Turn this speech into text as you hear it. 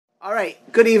All right.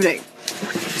 Good evening.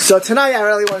 So tonight, I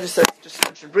really want to just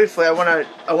mention briefly. I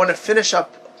want to finish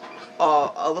up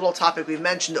a little topic we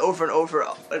mentioned over and over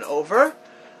and over,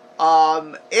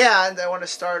 and I want to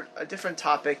start a different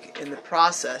topic in the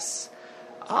process.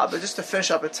 But just to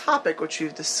finish up a topic which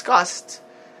we've discussed,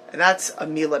 and that's a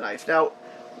Mila knife. Now,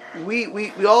 we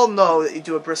all know that you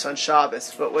do a bris on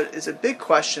Shabbos, but what is a big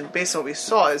question based on what we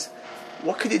saw is,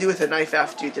 what could you do with a knife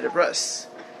after you did a bris?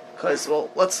 Because,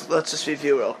 let's just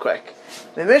review real quick.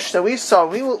 The Mishnah we saw,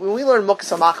 when we learned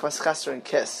Muksa, Machmas, Chesed, and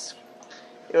Kiss,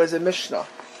 it was a Mishnah.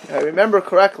 If I remember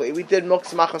correctly, we did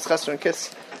Muksa, Machmas, Chesed, and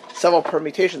Kiss several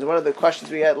permutations. One of the questions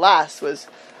we had last was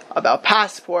about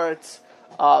passports,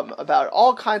 about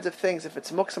all kinds of things. If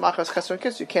it's Muksa, Machmas, Chesed, and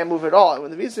Kiss, you can't move at all.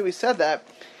 And the reason we said that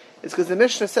is because the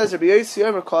Mishnah says, Rabbi Yossi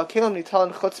Omer, Kol HaKelim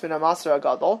Nitalan Chutz Min HaMaser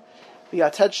HaGadol,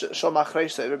 V'yated Shel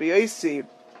Machreisei. Rabbi Yossi,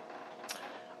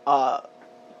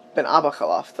 Ben Abba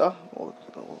Chalafta,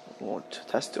 won't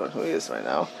test you on who he is right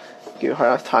now, give you a hard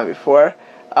enough time before.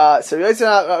 So Yosef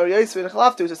Ben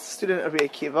Chalafta was a student of Rabbi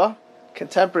Akiva,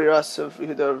 contemporary of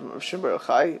Yehuda of Shimber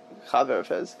Yochai, Chaver of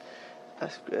his,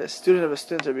 a student of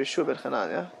Rabbi Yeshua ben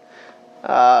Chananya.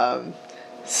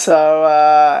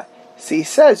 So he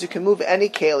says you can move any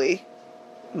keli,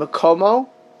 makomo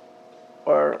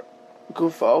or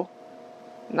gufo,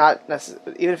 not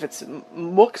necessarily, even if it's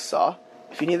muksa,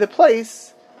 if you need the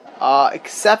place.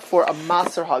 Except for a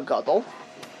maser hagadol,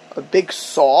 a big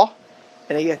saw,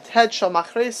 and a yated shal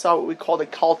machresa, what we call the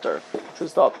kalter, which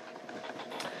is the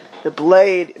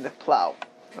blade in the plow.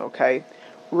 Okay,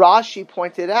 Rashi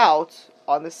pointed out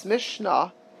on this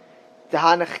Mishnah,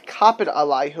 dehanech kapid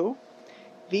alayhu.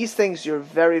 These things you're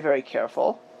very, very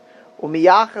careful.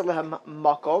 Umiyachad lehem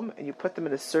makom, and you put them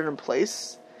in a certain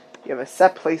place. You have a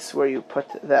set place where you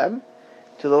put them.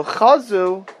 To lo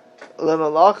chazu.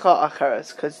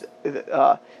 Because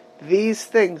these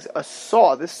things,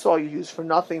 this saw you use for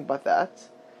nothing but that,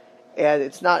 and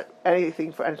it's not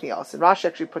anything for anything else. And Rashi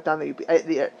actually put down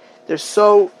that they're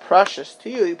so precious to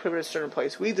you, you put them in a certain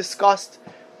place. We discussed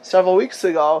several weeks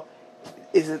ago,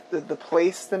 is it the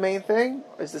place the main thing,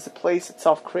 or is this the place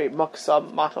itself create muksa,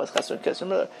 machmas, chesed, and kiss?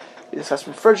 Remember, we discussed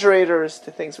refrigerators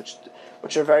to things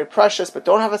which are very precious but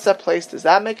don't have a set place. Does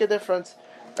that make a difference?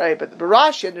 Right, but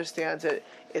Rashi understands it.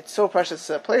 It's so precious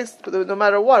to a place, but no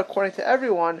matter what, according to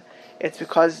everyone, it's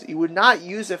because you would not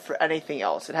use it for anything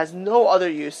else. It has no other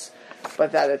use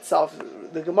but that itself.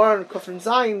 The Gemara in Kufrin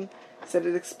Zayin said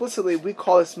it explicitly. We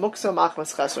call this muksa,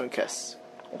 machmas, chesed, and kiss.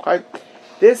 Okay,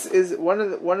 this is one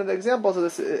of the examples of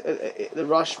this. The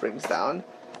Rosh brings down,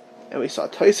 and we saw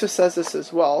Tosfos says this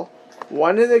as well.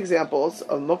 One of the examples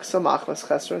of muksa, machmas,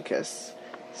 chesed, and kiss,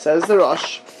 says the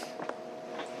Rosh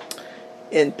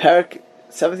in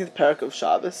 17th parak of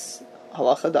Shabbos,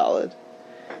 halacha daled.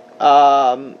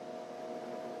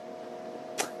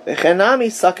 V'chenami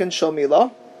sakin shel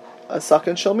mila, a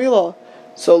sakin shel mila.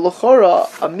 So l'chora,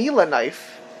 a mila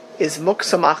knife is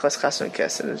muksa, machmas, chesed, and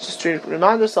kiss. And just to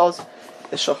remind ourselves,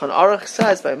 the Shulchan Aruch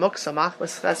says by muksa,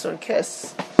 machmas, chesed, and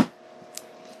kiss.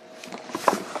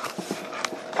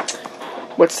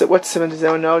 What's Simon? Does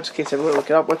anyone know? Just in case everyone look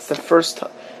it up. What's the first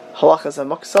halachas of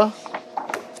muksa?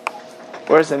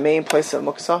 Where's the main place of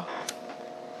muksa?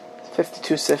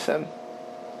 52 sifim.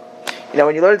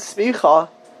 When you learn smicha,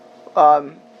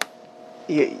 one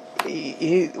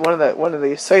of the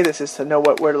yesodis is to know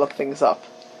where to look things up.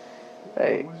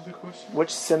 Right? What was the question?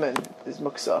 Which simon is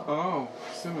muksa? Oh,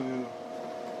 simon.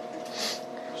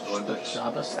 No index.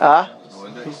 Shabbos. No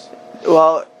index.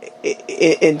 Well,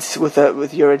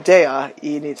 with your idea,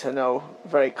 you need to know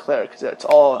very clear because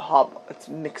it's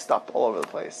mixed up all over the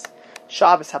place.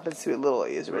 Shabbos happens to be a little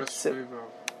easier. It sounds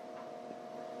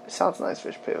nice,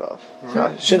 Rish Pevav.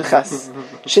 Shinchas.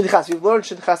 Shinchas. We've learned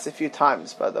Shinchas a few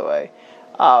times, by the way.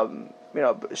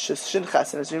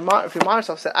 Shinchas. And as we remind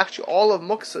ourselves that actually all of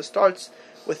Muksa starts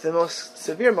with the most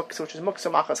severe Muksa, which is Muksa,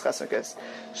 Machas, Chesed, and Kiss.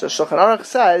 So Shulchan Aruch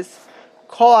says,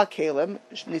 Kol HaKelim,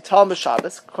 Nital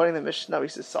B'Shabbos, according to the Mishnah we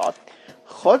just saw,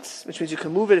 Chutz, which means you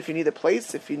can move it if you need a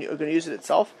place, if you're going to use it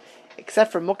itself,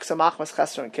 except for muksa, machmas,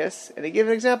 chesed, and kiss. And they give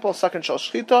an example: sakin shel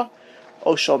shchita,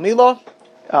 o shel mila,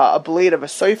 a blade of a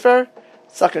sofer,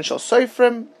 sakin shel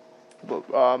sofrim, the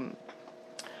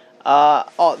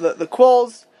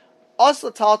quills. Also,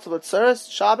 tal to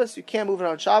Shabbos, you can't move it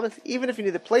on Shabbos, even if you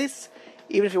need a place,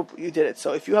 even if you did it.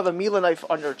 So, if you have a mila knife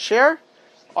on your chair,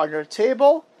 on your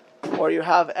table, or you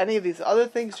have any of these other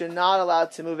things, you're not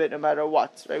allowed to move it no matter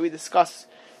what. Right? We discuss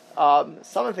some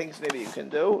of the things maybe you can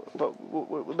do, but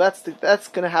that's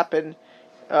going to happen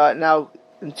now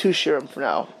in 2 shirim from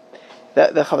now.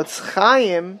 The Chavetz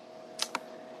Chaim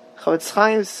Chavetz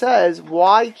Chaim says,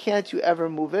 why can't you ever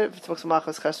move it? If it's muksa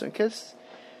machas chesed and kiss,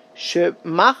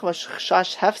 shemachmas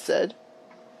chash hefsed,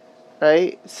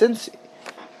 right? Since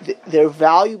they're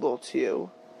valuable to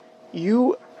you,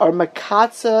 you are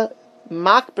makatza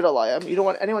makbid alayim. You don't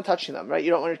want anyone touching them, right? You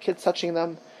don't want your kids touching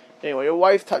them. Anyway, your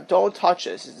wife, don't touch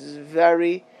this. This is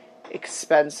very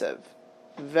expensive,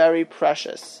 very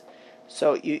precious.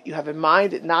 So you have in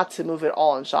mind not to move it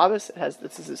all on Shabbos.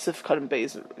 This is a Sifkat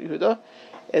Beis Yehuda.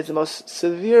 It's the most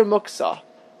severe muksa.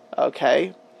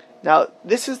 Okay? Now,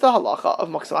 this is the halacha of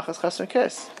muksa machas chesed and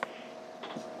kiss.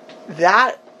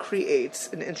 That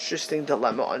creates an interesting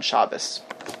dilemma on Shabbos.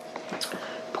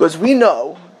 Because we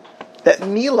know that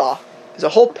Mila is a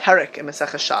whole perek in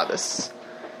Masechah Shabbos.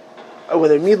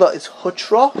 Whether Mila is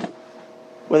hutra,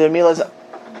 whether Mila is,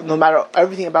 no matter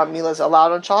everything about Mila is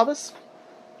allowed on Shabbos,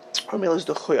 or Mila is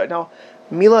duchuya. Now,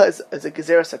 Mila is a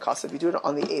gezeres hakasa if you do it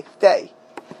on the 8th day,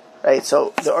 right?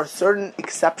 So there are certain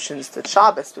exceptions to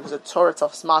Shabbos because the Torah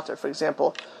itself is matter. For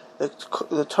example,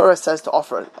 the Torah says to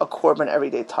offer a korban every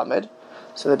day tamid.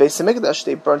 So the Beis Hamikdash,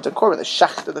 they burnt a korban, they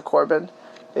shechted the korban,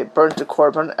 they burnt the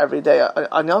korban every day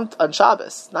on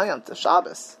Shabbos, not Yom Tov,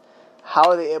 Shabbos.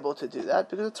 How are they able to do that?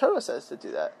 Because the Torah says to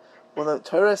do that. Well, the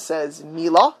Torah says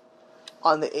Mila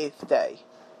on the 8th day.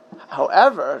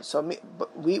 However, so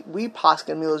we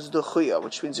paskin Mila's duchuya,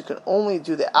 which means you can only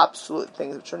do the absolute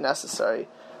things which are necessary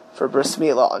for bris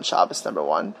Mila on Shabbos, number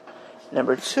one.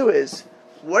 Number two is,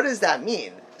 what does that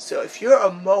mean? So if you're a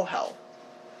mohel,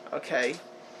 okay,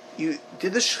 you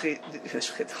did the shchit.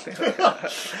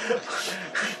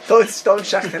 Don't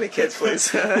shecht any kids,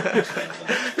 please.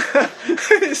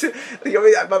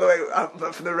 By the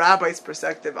way, from the rabbi's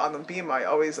perspective on the bima, I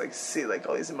always see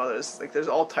all these mothers. There's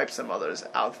all types of mothers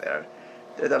out there.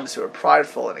 There are those who are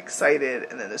prideful and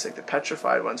excited, and then there's the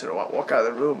petrified ones who don't walk out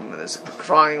of the room, and there's the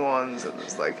crying ones, and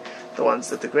there's the ones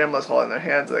that the grandma's holding their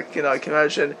hands. I can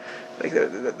imagine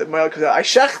the male comes out, I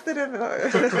shechted him.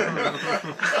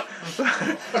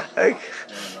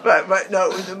 But no,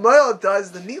 when the male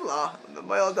does the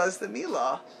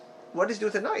mila, what does he do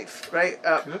with a knife, right?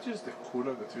 Can that use the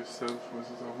cooler that you sell for you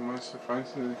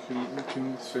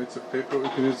can say it's a paper, you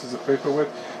can use it as a paperweight?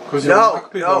 Because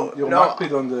you're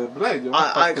makpid on the blade.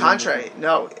 On the contrary,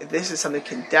 no, this is something you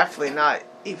can definitely not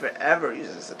even ever use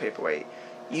as a paperweight.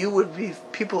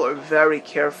 People are very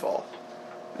careful,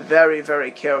 very,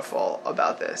 very careful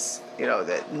about this,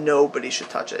 that nobody should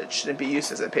touch it. It shouldn't be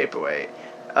used as a paperweight.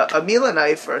 A mila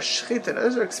knife or a shchita,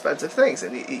 those are expensive things,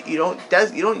 and you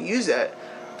don't use it.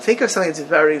 Think of something that's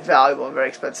very valuable and very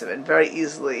expensive and very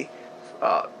easily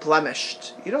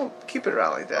blemished. You don't keep it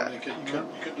around like that. You can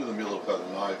do the mila without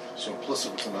a knife. So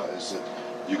implicit within that is that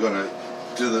you're going to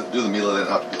do the mila, then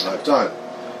have to put the knife down.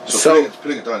 So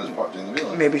putting it down is part of doing the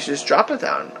mila. Maybe you should just drop it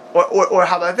down. Or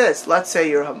how about this? Let's say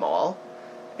you're Hamal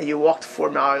and you walked 4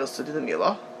 miles to do the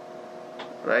mila,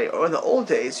 right? Or in the old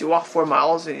days, you walked 4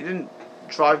 miles and you didn't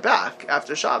drive back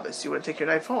after Shabbos. You want to take your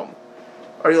knife home.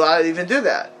 Are you allowed to even do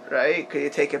that, right? Could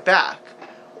you take it back?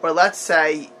 Or let's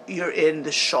say you're in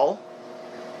the shul,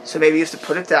 so maybe you have to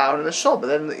put it down in the shul, but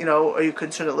then, are you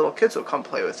concerned that little kids will come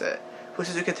play with it? Who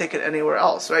says you can take it anywhere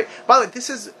else, right? By the way, this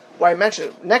is why I mentioned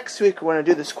it. Next week we're going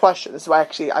to do this question. This is why I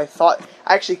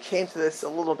actually came to this a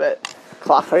little bit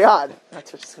klachayad.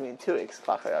 That's what's going to be in 2 weeks,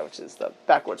 klachayad, which is the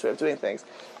backwards way of doing things.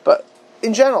 But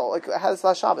in general, I had this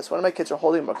last Shabbos. One of my kids were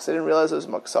holding muksa. I didn't realize it was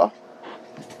muksa.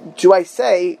 Do I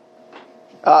say...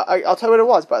 I'll tell you what it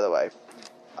was, by the way.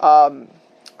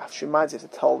 She reminds me to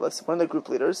tell this. One of the group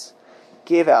leaders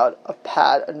gave out a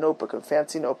notebook, a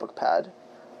fancy notebook pad,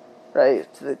 right,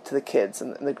 to the kids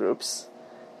in the groups,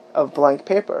 of blank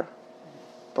paper.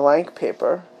 Blank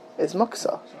paper is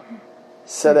muksa.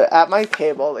 So they're at my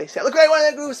table. They say, "Look, right, one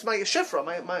of the groups, my shifra,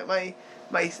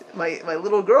 my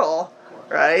little girl,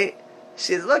 right?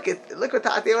 She says, look what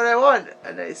Tati, what I want."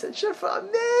 And I said, "Shifra,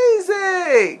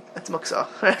 amazing!" That's muksa,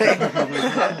 right?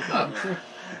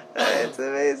 It's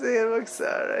amazing in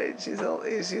muksa, right?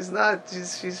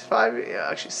 She's 5,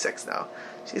 actually 6 now.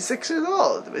 She's 6 years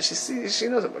old, but she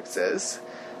knows what muksa is.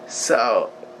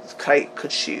 So,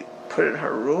 could she put it in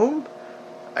her room?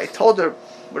 I told her,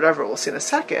 whatever, we'll see in a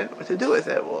second what to do with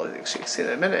it. We'll actually see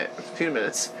in a few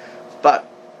minutes. But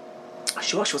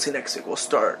we'll see next week. We'll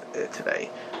start today.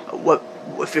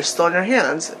 If you're still in your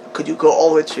hands, could you go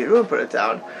all the way to your room and put it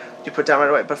down? You put it down right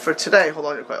away. But for today,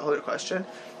 hold your question.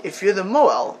 If you're the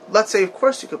Moel, let's say, of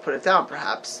course, you could put it down,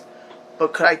 perhaps.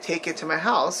 But could I take it to my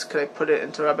house? Could I put it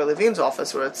into Rabbi Levine's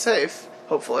office where it's safe?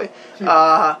 Hopefully.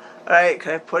 Right?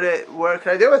 Can I put it? Where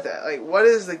can I do with it? What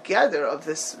is the gather of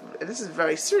this? This is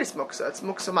very serious muksa. It's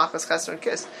muksa machas chesed and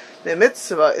kiss. The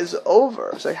mitzvah is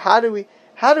over. So how do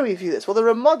How do we view this? Well, the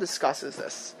Ramah discusses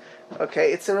this.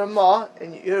 Okay, it's a Ramah,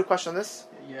 and you had a question on this?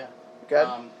 Yeah. Good.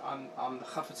 On the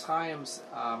Chafetz Chaim's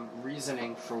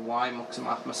reasoning for why Muktzah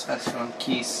Machmas Chesron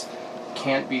Kis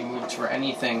can't be moved for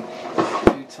anything,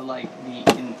 due to like the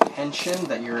intention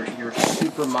that you're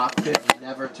super makpid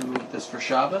never to move this for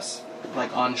Shabbos,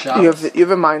 like on Shabbos. You have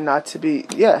a mind not to be.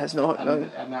 Yeah, it has no. And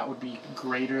that would be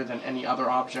greater than any other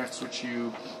objects which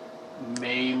you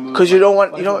may move. Because you don't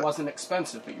want. It wasn't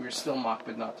expensive, but you were still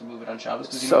makpid not to move it on Shabbos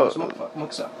because you know it was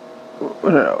Muktzah.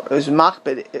 No, it was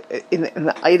makbid in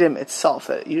the item itself.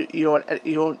 You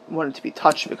don't want it to be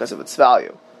touched because of its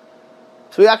value.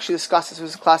 So we actually discussed this. This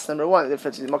was class number 1, the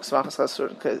difference between Muktzah Machmas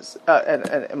Chesron and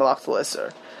Malachtul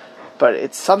Isser. But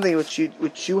it's something which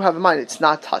you have in mind. It's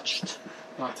not touched.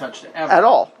 Not touched ever. At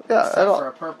all. Yeah, except at all. For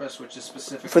a purpose which is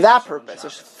specific. For that purpose,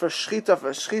 for a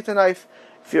shechita knife.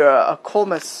 If you're a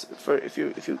kolmes, if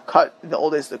you cut in the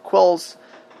old days the quills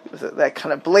with that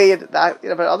kind of blade, that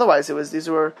but otherwise these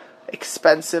were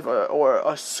expensive, or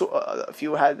if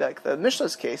you had like the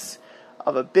Mishnah's case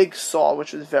of a big saw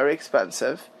which was very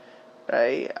expensive,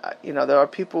 right? There are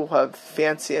people who have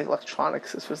fancy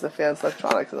electronics. This was the fancy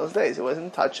electronics in those days. It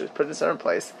wasn't touched. It was put in a certain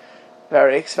place.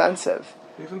 Very expensive.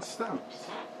 Even stamps,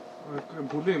 like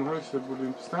bulim. How you say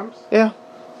bulim? Stamps. Yeah.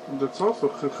 That's also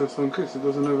chesron kis. It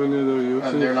doesn't have any other use.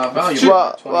 And they're not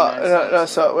valuable. No.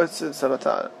 So what's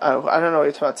about? I don't know what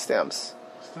you're talking about. Stamps.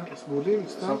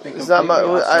 Something it's not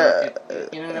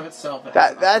in and of itself.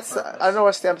 That's I don't know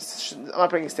what stamps. I'm not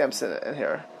bringing stamps in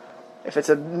here. If it's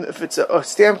a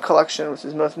stamp collection which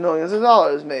is worth millions of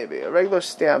dollars, maybe a regular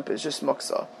stamp is just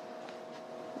muktzah.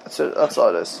 That's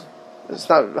all it is. It's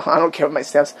not. I don't care about my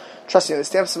stamps. Trust me, the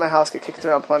stamps in my house get kicked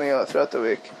around plenty throughout the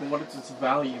week. What does its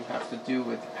value have to do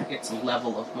with its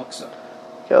level of muktzah?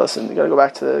 Okay, listen, you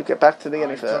gotta get back to the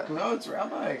beginning for that. Notes,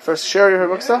 Rabbi. First share you heard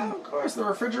muktzah? Yeah, of course, the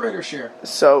refrigerator share.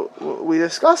 So we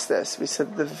discussed this. We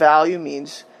said the value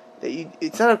means that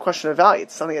it's not a question of value.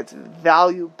 It's something that's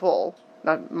valuable,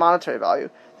 not monetary value,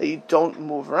 that you don't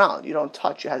move around. You don't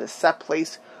touch. It has a set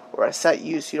place or a set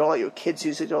use. You don't let your kids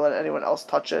use it. You don't let anyone else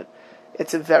touch it.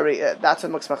 It's a very that's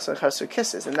what Muktzah Machmas Chesron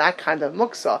Kis is. And that kind of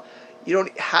muktzah, you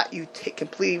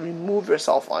completely remove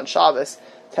yourself on Shabbos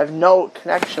to have no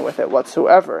connection with it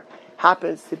whatsoever.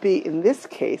 Happens to be, in this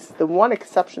case, the one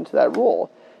exception to that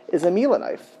rule is a milah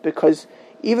knife, because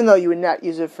even though you would not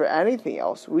use it for anything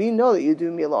else, we know that you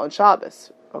do milah on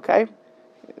Shabbos. Okay,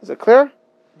 is it clear?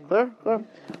 Clear.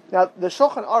 Now the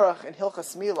Shulchan Aruch in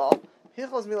Hilchas Milah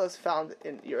is found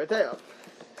in Yoreh De'ah.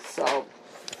 So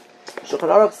Shulchan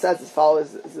Aruch says as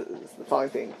follows: is the following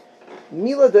thing: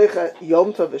 Milah doicha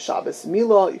Yom Tov v'Shabbos.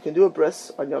 Milah, you can do a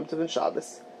bris on Yom Tov and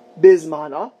Shabbos.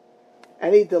 Bismana,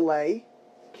 any delay,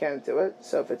 can't do it.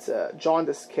 So if it's a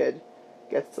jaundiced kid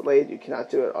gets delayed, you cannot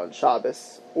do it on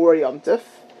Shabbos or Yom Tov.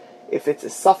 If it's a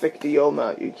suffix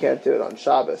diyoma, you can't do it on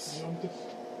Shabbos.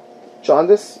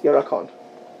 Jaundice, Yerakon.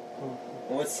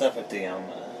 What's suffix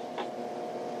diyoma?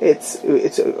 It's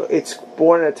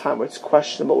born at a time where it's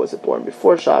questionable. Was it born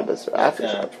before Shabbos or after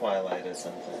Shabbos? Twilight or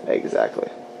something. Exactly.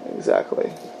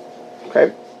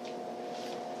 Okay.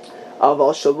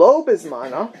 Aval shelo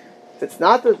bismana. It's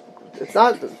not and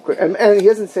he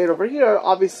doesn't say it over here.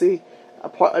 Obviously,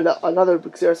 another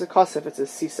b'gzeres hakasa if it's a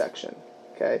C-section.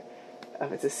 Okay,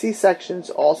 if it's a C-section, it's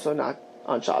also not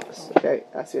on Shabbos. Okay, it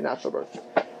has to be a natural birth.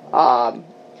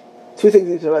 Two things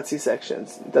you need to know about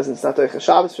C-sections. It's not like a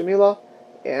Shabbos for Milah,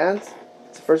 and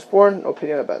it's a firstborn, no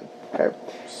opinion of Ben. Okay,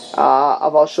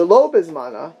 aval shelo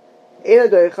bismana.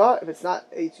 If it's not,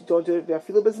 you don't do it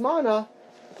v'afilu bismana.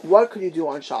 What could you do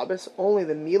on Shabbos? Only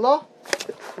the milah,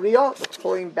 the priya, the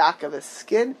pulling back of the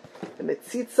skin, the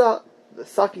mitzitza, the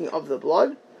sucking of the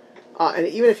blood, and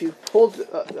even if you pulled this,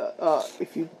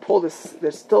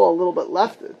 there's still a little bit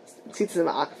left. Mitzitza and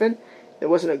ma'akfin. It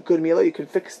wasn't a good milah. You can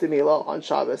fix the milah on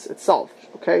Shabbos itself.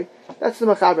 Okay, that's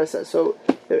what the Mechaber says. So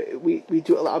we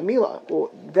do allow milah. Well,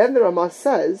 then the Ramah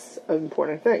says an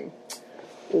important thing.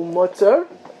 Umutter.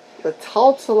 The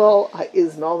taltalal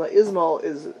ha'izmal. The izmal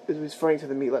is referring to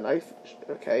the milah knife.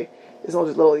 Okay, izmal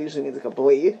just literally usually means like a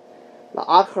blade.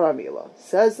 La'achara milah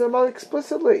says the Ramah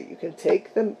explicitly. You can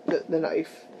take the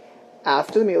knife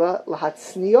after the milah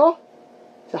lahatzniya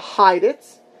to hide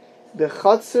it.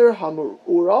 Bechatzer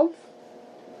hamurav.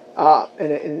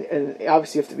 And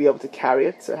obviously you have to be able to carry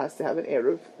it, so it has to have an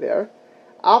eruv there.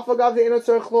 You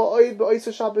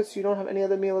don't have any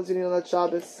other milas you need on that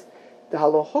Shabbos. The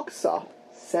halo huksa.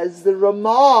 Says the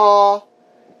Ramah,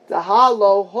 the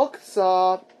halo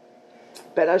huksa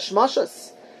ben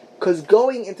hashmashas, because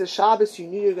going into Shabbos you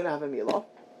knew you're going to have a milah,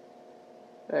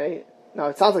 right? Now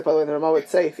it sounds like, by the way, the Rama would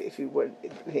say if you would,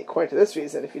 according to this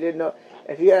reason, if you didn't know,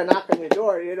 if you had a knock on your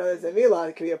door, you know there's a milah,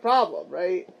 it could be a problem,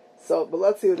 right? So, but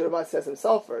let's see what the Rama says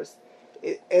himself first.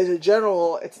 As a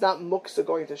general, it's not muksa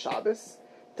going to Shabbos.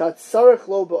 Tatzarech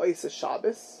lo ba'isa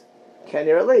Shabbos,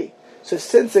 kenirali. So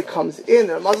since it comes in,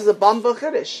 the Rama says a bamba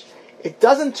chiddush. It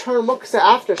doesn't turn muksa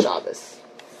after Shabbos.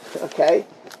 Okay,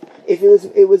 if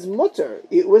it was mutter,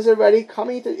 it was already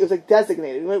coming to. It was like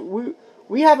designated.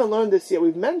 We haven't learned this yet.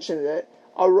 We've mentioned it.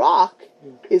 A rock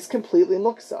is completely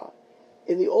muksa.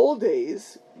 In the old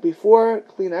days, before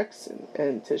Kleenex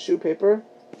and tissue paper,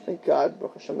 thank God,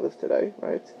 Baruch Hashem lives today,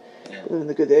 right? Yeah. Live in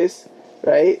the good days,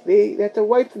 right? They had to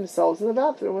wipe themselves in the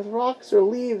bathroom with rocks or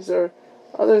leaves or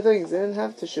other things. They didn't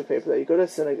have tissue paper. You go to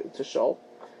synagogue to shul.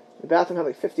 The bathroom had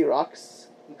like 50 rocks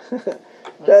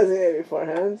designated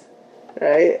beforehand,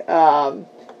 right?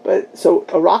 But so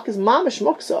a rock is mamish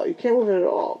muksa. You can't move it at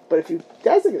all. But if you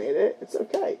designate it, it's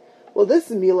okay. Well, this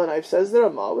Milah knife says the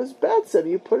Rama was bad.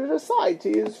 You put it aside to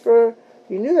use for.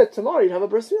 You knew that tomorrow you'd have a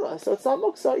bris milah, so it's not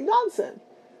muksa. You gansen.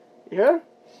 You hear?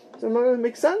 Does that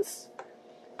make sense?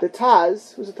 The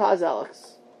Taz, who's the Taz,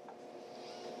 Alex?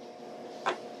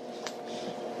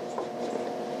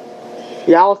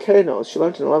 Yal K knows. She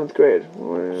learned in 11th grade.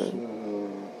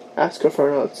 Ask her for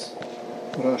her notes.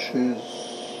 Rashi.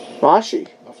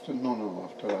 After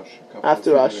Rashi.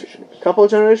 After Rashi. Couple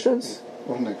of generations?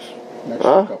 Or next to a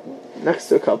couple. Next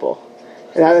to a couple.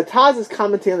 Now the Taz is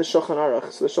commenting on the Shulchan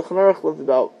Aruch. So the Shulchan Aruch lived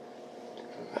about,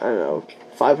 I don't know,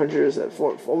 500 years,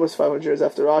 almost 500 years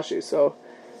after Rashi. So,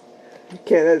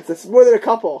 it's more than a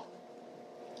couple.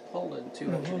 Holden,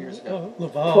 200 years ago.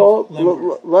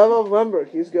 Levov Lemberg,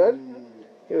 he's good.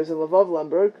 He was in Lvov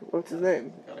Lemberg. What's his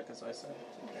name? Got it because I said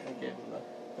I gave him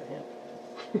the hint.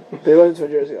 But it wasn't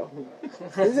 20 years ago.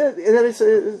 This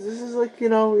is like,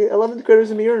 11th graders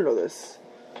in Miyur know this.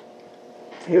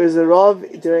 He was a Rav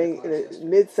during the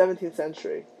mid-17th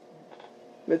century.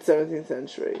 Mid-17th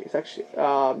century. He's actually,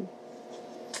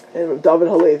 and David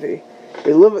Halevi.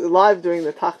 He lived alive during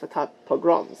the Tachvatat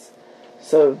pogroms.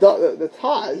 So the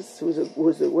Taz, who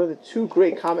was one of the two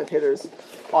great commentators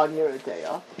on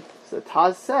Yeridea, so the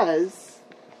Taz says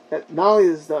that not only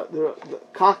is the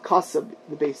Kach Kasab,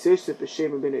 the Beis Yosef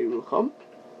B'Shem Rabbeinu Yerucham,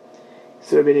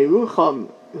 so Rabbeinu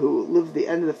Yerucham, who lived the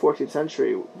end of the 14th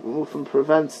century, moved from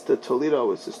Provence to Toledo,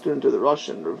 was a student of the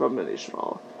Russian, Rav Ben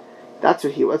Ishmael. That's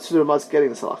where the Ramah's getting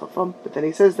the Salacha from. But then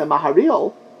he says the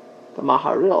Maharil,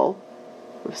 Rav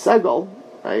Segel,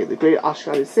 right, the great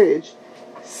Ashkenazi sage,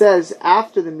 says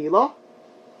after the Milah,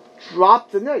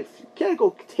 drop the knife. You can't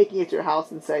go taking it to your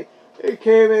house and say, it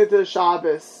came into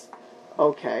Shabbos.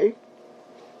 Okay.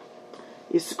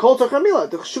 It's called Milah.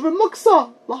 The Chshuva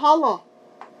Muksa, Lahala.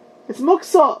 It's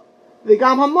Muksa.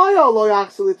 V'gam Hamaya lo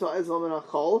yachsu lito ezlo min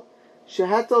hachol,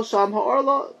 shehetel sham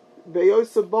ha'orla,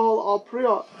 ve'yosef bahol al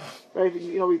priya. Right,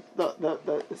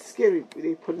 the skin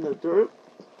they put in the dirt.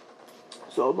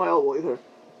 So Mayal will either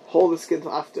hold the skin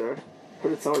till after,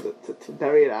 put it somewhere to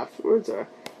bury it afterwards, or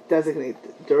designate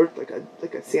dirt like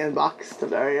a sandbox to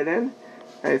bury it in.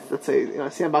 Right? Let's say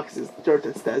a sandbox is dirt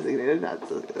that's designated. That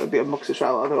would be a muksa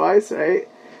shal otherwise, right?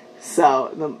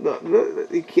 So the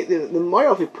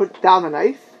Mayal, if you put down the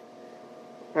knife,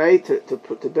 right,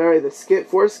 to bury the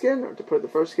foreskin or to put the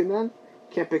first skin down,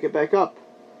 can't pick it back up.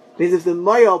 Because if the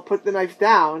Mayal put the knife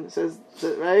down, says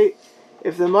right.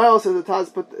 If the Mayal says the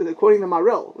Taz according to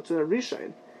Maril, which is a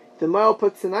Rishon, the Mayal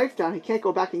puts the knife down, he can't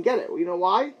go back and get it. Well, you know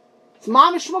why? It's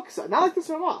mamish muksa, not like this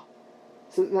Ramah.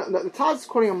 So the Taz is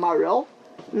quoting a Maril,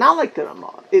 not like the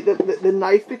Ramah. The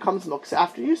knife becomes muksa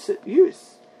after use.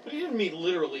 But he didn't mean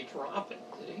literally drop it,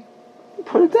 did he?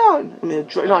 Put it down. I mean,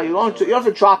 no, you don't have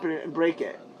to drop it and break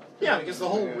it. Yeah, because the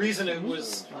whole reason it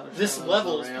was this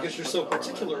level is because you're so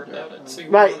particular about it, so you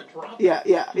right. want to drop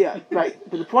it. Yeah, right.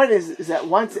 But the point is that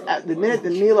once at the minute the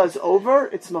milah is over,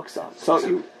 it's muksa.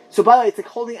 So by the way, it's like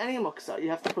holding any muksa. You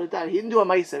have to put it down. He didn't do a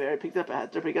ma'isa. He picked it up a head.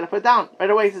 You got to put it down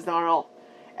right away. He says no at all.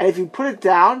 And if you put it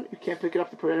down, you can't pick it up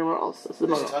to put it anywhere else. That's the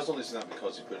maril. Taz only said that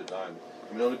because he put it down.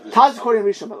 I mean, only Taz is quoting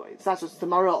Rishon, by the way. It's not just the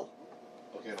maril.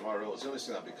 Okay, the maril. It's only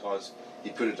saying that because he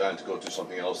put it down to go do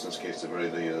something else in this case to bury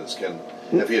the skin.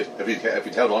 If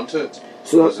he'd held on to it,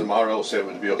 so does the maril say it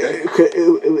would be okay?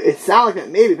 It sounds like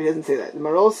that maybe, but he doesn't say that. The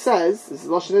maril says, this is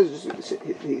Lashon,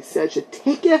 he said,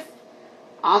 "Shetikef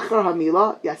achar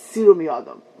hamila yasiru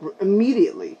miyadam."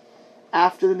 Immediately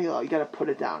after the milah, you got to put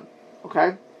it down.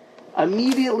 Okay.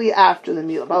 Immediately after the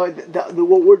milah. By the way,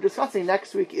 what we're discussing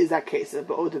next week is that case of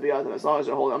ba'od to biyadam. As long as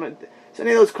they're holding on. So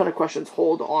any of those kind of questions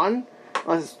hold on.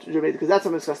 Because that's what I'm going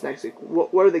to discuss next week.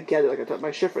 Where do they get it? Like I talked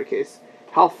my Shifra case,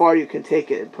 how far you can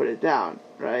take it and put it down,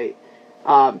 right?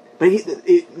 But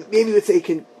maybe let's say he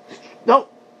can No,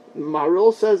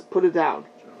 Maharil says put it down.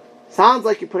 Sounds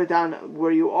like you put it down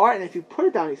where you are, and if you put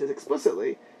it down, he says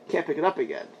explicitly, can't pick it up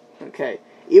again. Okay,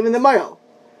 even the male.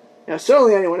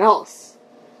 Certainly anyone else.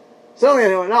 Okay?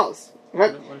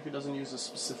 What if he doesn't use a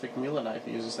specific Mila knife?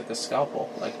 He uses like a scalpel,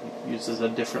 like he uses a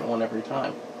different one every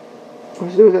time.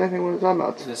 What's to do with anything we're talking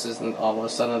about? This isn't all of a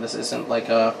sudden. This isn't like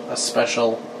a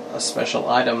special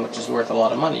item which is worth a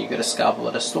lot of money. You get a scalpel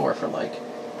at a store for like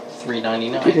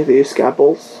 $3.99. Do you think they use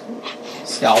scalpels?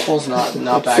 Scalpels,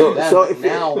 not back then. So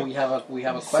now we have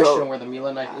a question where the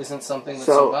Mila knife isn't something that's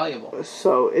so valuable.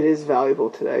 So it is valuable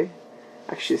today.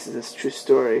 Actually, this is a true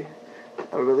story.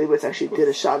 Rabbi Leibowitz actually did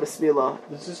a Shabbos Mila.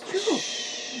 This is true.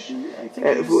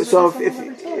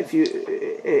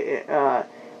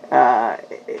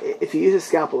 If you use a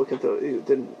scalpel, we can throw it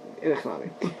in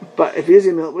economy. But if you use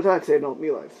a Mila, we're not saying no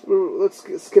Mila. Let's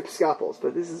skip scalpels.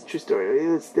 But this is a true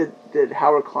story. Did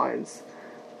Howard Klein's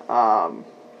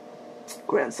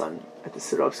grandson at the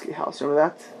Sidovsky house. Remember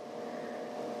that?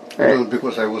 Right. No,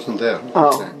 because I wasn't there.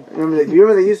 Oh,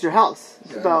 remember they used your house?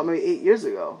 It's about maybe 8 years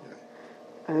ago. Yeah.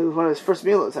 I think it was one of his first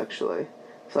milos, actually.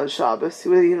 It's on Shabbos. He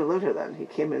didn't even live here then. He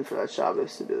came in for that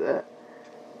Shabbos to do that.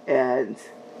 And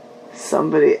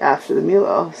somebody after the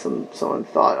milo, someone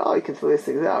thought, oh, he can throw these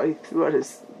things out. He threw out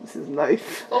his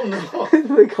knife. Oh no!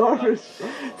 into the garbage.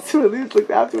 So at least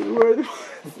looked afterwards where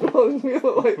the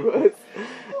milo like was.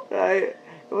 Right?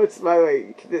 Which, by the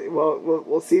way,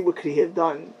 we'll see what could he have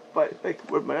done. But like,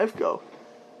 where'd my knife go?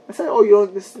 I said, "Oh, you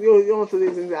don't throw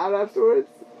these things out afterwards."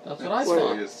 That's what I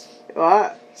thought.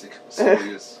 What?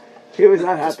 Serious. He was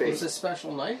not happy. It's a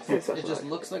special knife. It just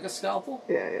looks like a scalpel.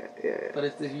 Yeah. But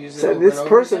if they use it so over this and over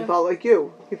person again, felt like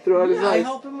you. He threw out his knife. I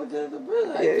help him with the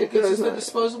I think it's just a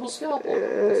disposable scalpel.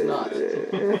 It's not.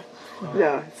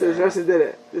 No, so this person did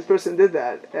it. This person did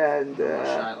that, and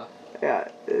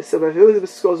so if it was a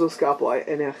disposable scalpel, I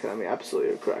mean, absolutely,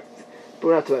 you're correct. But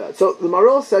we're not talking about that. So the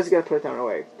Maharil says you got to put it down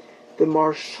away. The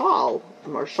Marshal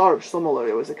of Shlomo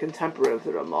Luria was a contemporary of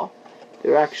the Ramah. They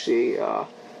were actually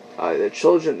their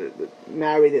children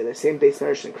married in the same base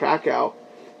marriage in Krakow.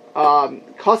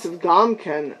 Kosev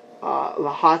Gamken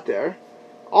Lahater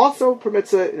also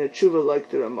permits it in a tshuva like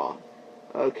the Ramah.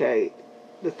 Okay,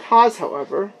 the Taz,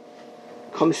 however,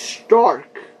 comes strongly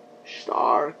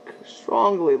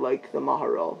like the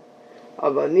Maharil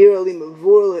of a nearly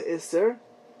mavur le'isser.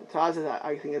 The Taz is,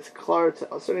 I think it's clear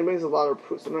to us. Certainly brings a lot of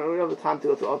proofs. I mean, we don't have the time to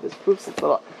go through all of his proofs. It's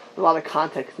a lot of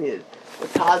context needed. The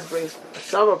Taz brings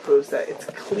several proofs that it's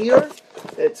clear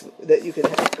that you can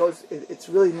have, it's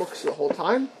really muksa the whole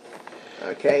time.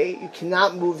 Okay, you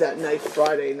cannot move that knife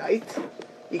Friday night.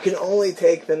 You can only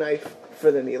take the knife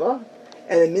for the Mila,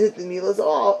 and the minute the Mila is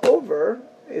all over,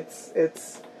 it's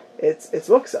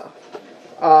muksa.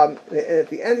 And at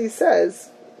the end he says,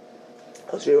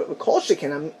 I'll show you what Kol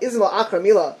Shekin Isma Akra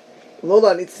Mila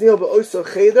Lola Nitznil Be'oso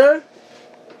Cheder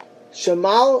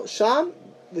Shamal Sham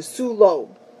V'Su Lo.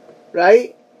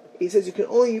 Right? He says you can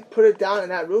only put it down in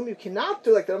that room. You cannot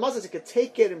do like the Ramah says. You could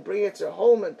take it and bring it to your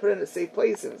home and put it in a safe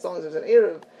place, and as long as there's an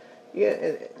Erev.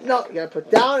 No, you gotta put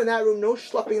down in that room. No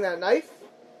schlepping that knife.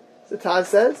 So Taz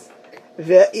says,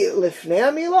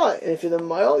 Lifnei Mila. And if you're the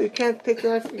mile, you can't take the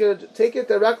knife. You gotta take it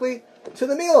directly to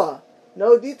the Mila.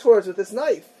 No detours with this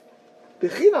knife.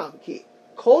 B'chinam ki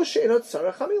kol she'enot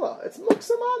tzarech hamila. It's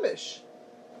muksa mamish.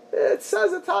 It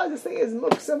says at Taz, this thing is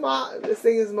muksa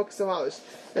mamish.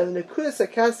 Now the Nekudas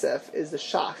HaKesef is the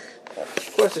Shach.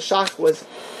 Of course, the Shach was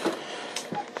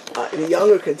the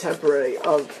younger contemporary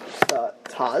of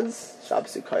Taz,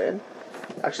 Shabbos Sukayin.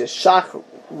 Actually, Shach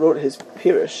wrote his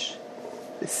Pirush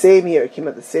the same year. It came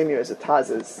out the same year as the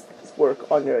Taz's work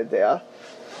on Yoreh De'ah.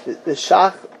 The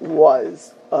Shach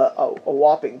was a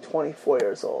whopping 24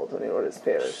 years old when he wrote his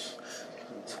Pirush.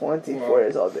 24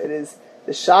 years old. It is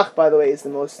the Shach, by the way, is the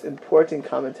most important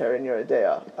commentary in Yoreh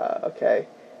De'ah.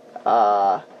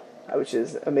 Which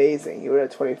is amazing. He wrote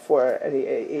at 24, and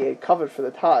he covered for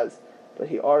the Taz, but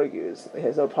he argues. He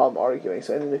has no problem arguing.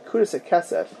 So in the Nekudas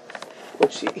HaKesef,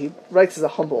 which he writes as a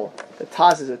humble, the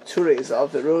Taz is a Turez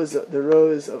of the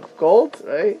rows of gold,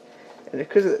 right? And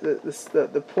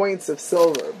the points of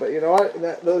silver. But you know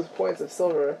what? Those points of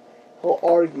silver, he'll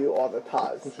argue on the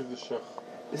Taz. Which is the Shach?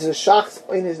 This is a Shach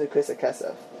in his Nekudas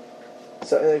HaKesef.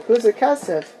 So in the Nekudas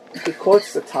HaKesef, he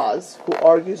quotes the Taz, who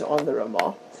argues on the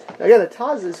Ramah. Now again, the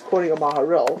Taz is quoting a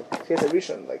Maharil, he has a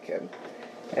Rishon like him,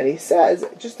 and he says,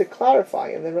 just to clarify,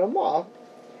 in the Ramah,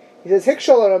 he says,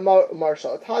 Hikshal Ramah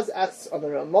Marshal. Taz asks on the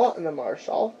Ramah and the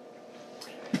Marshal,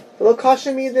 Lo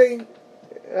Kashimidi,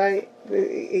 right?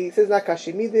 He says not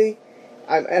Kashimidi.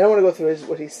 I don't want to go through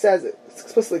what he says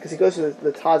explicitly because he goes through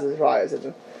the Taz's rise,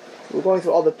 and we're going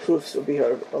through all the proofs. We'll be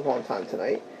here a long time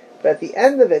tonight. But at the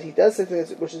end of it, he does something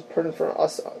which is pertinent for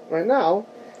us right now.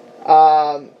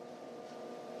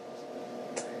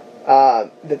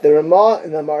 That the Ramah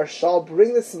and the Marshal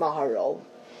bring this Maharal.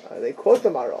 They quote the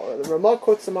Maharal. The Ramah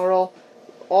quotes the Maharal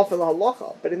often the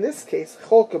halacha, but in this case,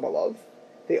 Cholkim Alav,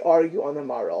 they argue on the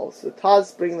Maharal. So the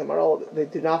Taz bring the Maharal, they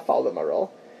do not follow the Maharal.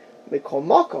 They call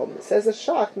Makom. It says a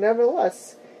Shach,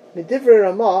 nevertheless, Medivre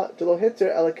Ramah Delo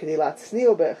Hitter Ela Kedilat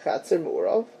Snio Be'Chatzer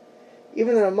Mu'urav.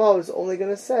 Even the Ramah is only going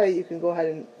to say you can go ahead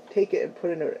and take it and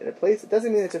put it in a place. It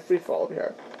doesn't mean it's a free fall over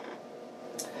here.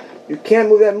 You can't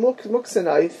move that muksa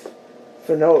knife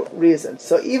for no reason.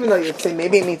 So even though you'd say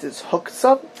maybe it means it's hooked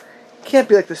up, it can't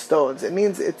be like the stones. It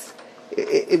means it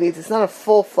means it's not a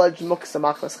full-fledged muksa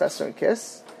machmas chesron and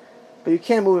kiss, but you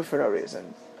can't move it for no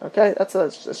reason. Okay, that's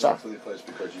a shock. Because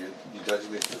you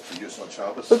designate it for use on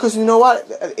Shabbos. Because you know what,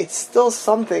 it's still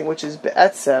something which is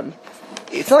be'etzem.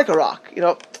 It's not like a rock. You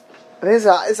know, this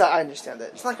is how I understand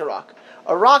it. It's not like a rock.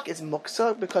 A rock is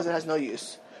muksa because it has no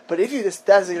use. But if you just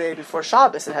designate it before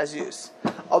Shabbos, it has use.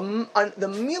 The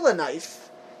Mila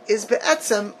knife is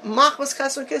be'etzem machmas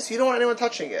chesron kiss. You don't want anyone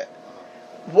touching it.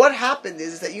 What happened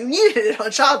is that you needed it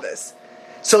on Shabbos.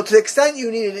 So to the extent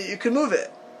you needed it, you could move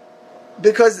it.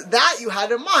 Because that you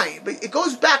had in mind. But it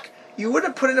goes back, you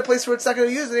wouldn't put it in a place where it's not going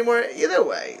to be used anymore either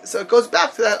way. So it goes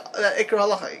back to that Ikar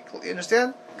Halacha. You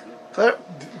understand? Clear?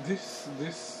 This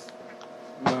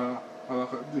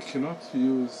halacha, they cannot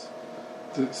use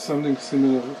something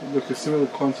similar, like a similar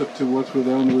concept to what we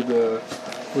learned with the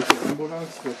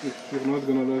ambulance. That if you're not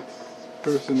going to let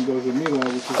person does a milah,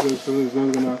 which is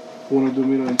not going to want to do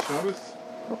milah in Shabbos.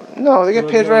 No, they get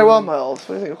paid very well, Miles.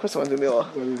 What do you think? Of course, I want to do milah.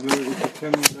 But if you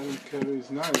can't let him carry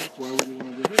his knife, why would you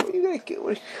want to do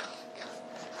milah?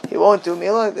 He won't do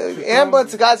milah. The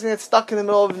ambulance, the guy's going to get stuck in the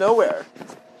middle of nowhere.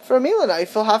 For a milah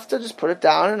knife, he'll have to just put it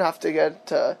down and have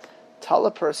to tell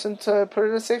a person to put it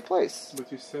in a safe place. But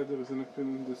you said there was an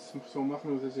opinion that so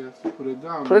machmir that you have to put it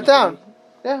down. Put it down.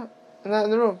 Yeah, in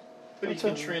the room. But you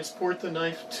can transport the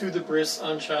knife to the bris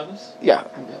on Shabbos? Yeah.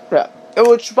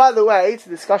 Which, by the way, it's a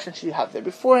discussion she had there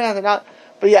beforehand and not.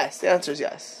 But yes, the answer is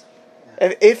yes.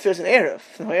 If there's an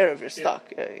Erev, you're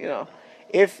stuck. You know,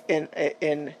 if in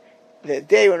the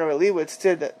day when Leibowitz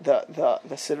did the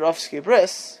Sidorovsky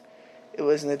bris, it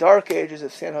was in the dark ages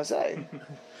of San Jose.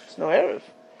 There's no Erev.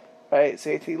 Right,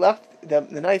 so he left the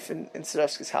knife in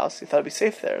Sidorovsky's house. He thought it'd be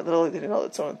safe there. Little he didn't know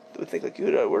that someone would think like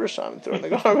Yehuda or Wurdersham and throw it in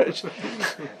the garbage.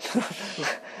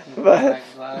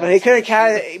 but he couldn't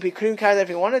carry that. He couldn't carry that if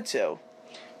he wanted to.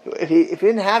 If he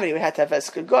didn't have it, he would have to have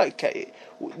escagoy.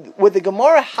 With the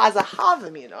Gemara has a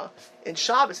havamina in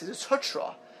Shabbos, it's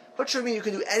hutra. Hutra means you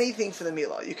can do anything for the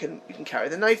milah. You can carry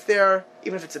the knife there,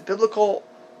 even if it's a biblical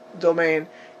domain.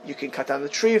 You can cut down the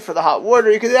tree for the hot water.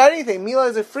 You can do anything. Milah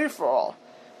is a free for all.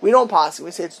 We don't pass it.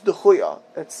 We say it's duchuya.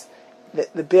 It's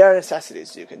the bare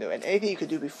necessities you can do. And anything you can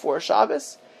do before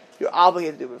Shabbos, you're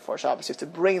obligated to do before Shabbos. You have to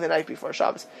bring the knife before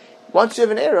Shabbos. Once you have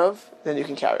an Erev, then you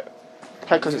can carry it.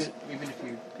 Even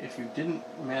if you didn't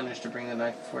manage to bring the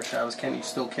knife before Shabbos, can you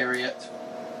still carry it?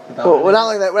 Well, we're not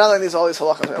like that. We're not like these all these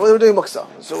halachas. We're doing muksa.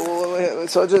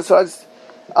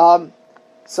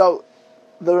 So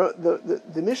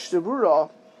the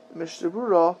Mishnah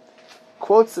Berurah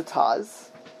quotes the Taz.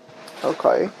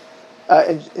 Okay,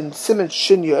 in Simon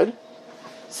Shin Yud,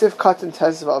 Sif Katan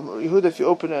Tezvav Yehuda. If you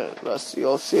open it,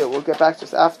 you'll see it. We'll get back to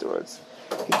this afterwards.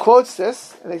 He quotes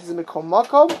this, and he says, "Mikom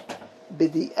makom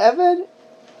b'di eved."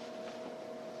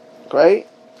 Great.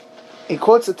 He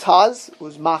quotes the Taz,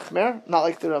 who's machmer, not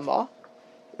like the Ramah.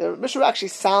 The Mishnah actually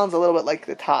sounds a little bit like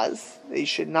the Taz, that you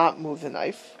should not move the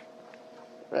knife,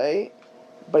 right?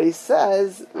 But he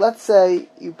says, let's say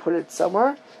you put it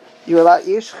somewhere. You allow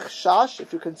yesh chash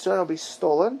if you're concerned it'll be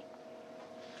stolen,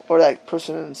 or that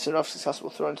person in Sidorovsky's house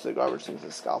will throw into the garbage things with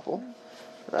a scalpel,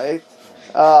 right?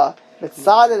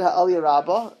 Mitzaded ha'aliyah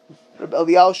Rabbah, Rabbi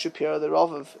Eliyahu Shapiro, the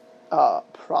Rav of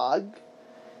Prague,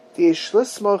 the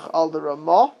Yeshlismoch al the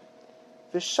Ramah,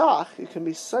 v'shach, you can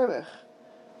be soimech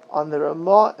on the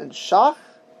Ramah and shach,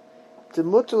 the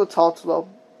mutul taltalo.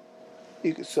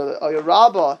 So the Aliyah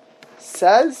Rabbah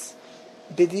says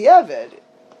b'di'eved.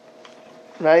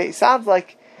 Right? It sounds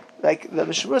like the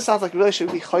Mishnah sounds like really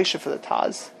should be choisha for the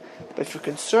Taz. But if you're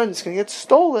concerned it's going to get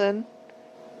stolen,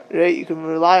 right, you can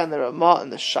rely on the Ramah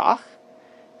and the Shach.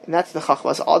 And that's the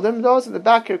Chachmas Adam does. In the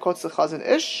back here quotes the Chazon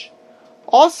Ish.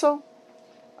 Also,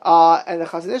 and the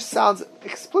Chazon Ish sounds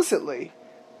explicitly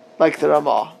like the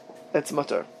Ramah. It's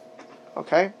mutter.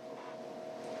 Okay?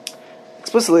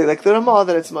 Explicitly like the Ramah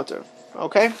that it's mutter.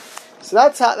 Okay? So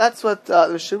that's what the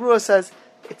Mishnah Berurah says.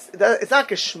 It's not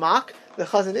geschmack. The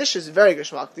Chazon Ish is very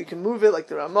geschmack. You can move it like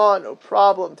the Ramah, no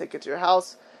problem. Take it to your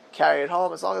house. carry it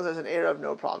home. As long as there's an Erev,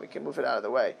 no problem. You can move it out of the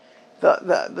way.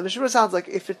 The Mishnah sounds like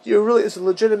if it's a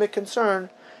legitimate concern,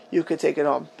 you could take it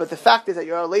home. But the fact is that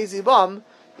you're a lazy bum,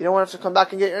 you don't want to have to come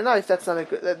back and get your knife.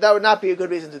 That would not be a good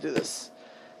reason to do this,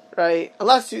 right?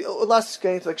 Unless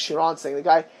getting into like Shiran saying the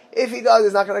guy, if he does,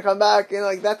 he's not going to come back,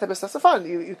 like that type of stuff. So fine,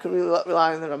 you can really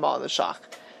rely on the Ramah and the Shach,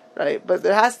 right? But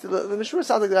the Mishnah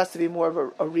sounds like there has to be more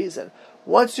of a reason.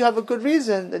 Once you have a good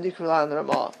reason, then you can rely on the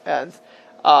Ramah and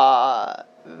the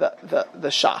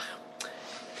Shach.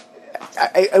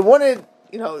 I wanted,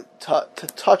 to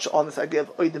touch on this idea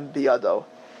of Oidim Biyado.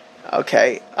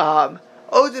 Okay,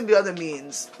 Oidim Biyado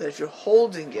means that if you're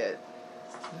holding it,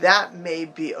 that may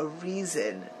be a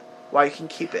reason why you can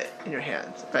keep it in your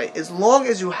hand, right? As long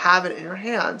as you have it in your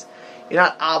hand, you're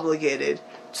not obligated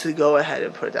to go ahead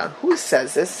and put it down. Who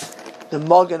says this? The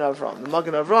Magen Avram. The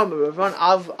Magen Avram,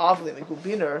 Rav Avli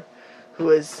Megubiner, who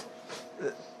is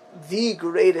the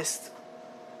greatest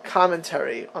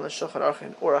commentary on the Shulchan Aruch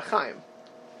in Orach Chaim.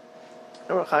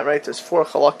 Orach Chaim, right? There's 4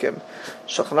 chalakim.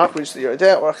 Shulchan Aruch reaches the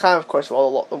Yerdeh. Orach Chaim, of course,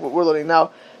 what we're learning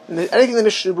now. Anything the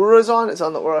Mishnah Berurah is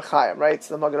on the Orach Chaim, right?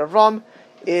 So the Magen Avram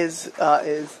is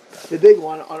the big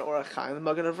one on Orach Chaim. The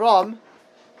Magen Avram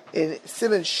in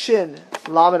Siman Shin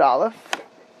Lamed Aleph.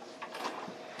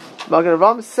 Magen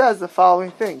Avram says the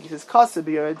following thing. He says, "Kasa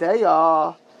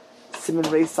b'Yerdeh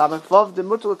Siman Reis Samach Vav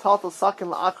Demutul Taltal Sakin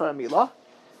LaAchar Amila."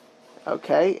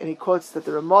 Okay, and he quotes that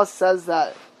the Ramah says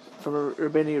that from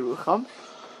Rabbeinu Yerucham.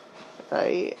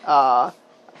 Right?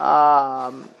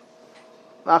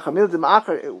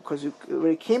 Because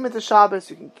when it came into Shabbos,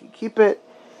 you can keep it.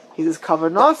 He says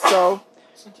Kavanah.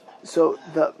 So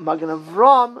the Magen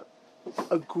Avram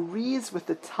agrees with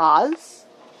the Taz,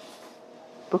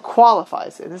 but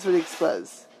qualifies it. And this is what he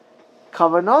explains.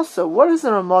 Kavanah. What is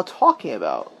the Ramah talking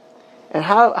about? And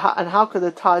how could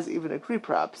the Taz even agree?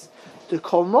 Perhaps the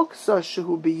Kol Muksa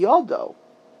Shehu Biyado.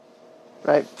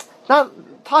 Right? Not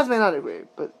Taz may not agree,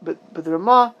 but the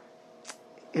Ramah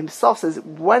himself says,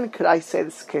 when could I say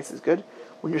this case is good?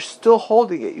 When you're still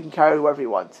holding it, you can carry it wherever you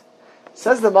want.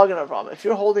 Says the Magen Avram, if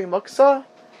you're holding Muksa,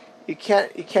 you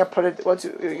can't put it once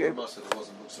you.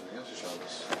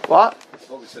 What?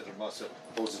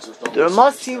 The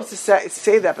Ramah seems to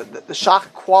say that, but the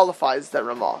Shach qualifies that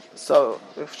Ramah. So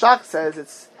if Shach says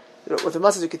it's what the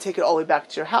Ramah says, you can take it all the way back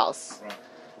to your house. Right.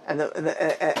 And the Magen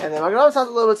Avram sounds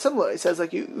a little bit similar. He says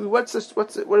like, what's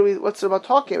the Ramah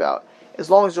talking about? As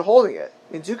long as you're holding it,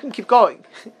 it means you can keep going.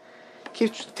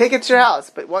 Take it to your house,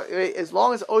 but as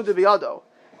long as Oidim Biyado,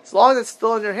 as long as it's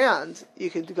still in your hand, you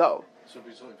can go. So if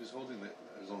he's holding it,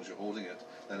 as long as you're holding it,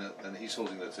 then he's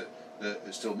holding it.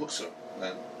 It's still muksa,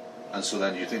 and so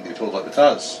then you think they told like the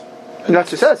Taz. And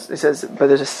that's what he says. He says, but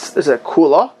there's a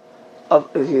kula of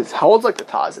he holds like the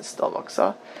Taz. It's still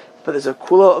muksa, but there's a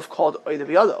kula of called Oidim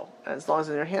Biyado, and as long as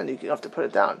it's in your hand, you don't have to put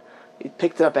it down. You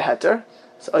picked it up a heter.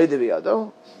 It's Oidim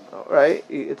Biyado, right?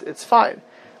 It's fine.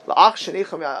 But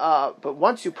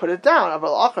once you put it down,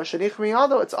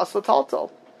 it's aslo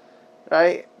taltal,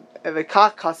 right? That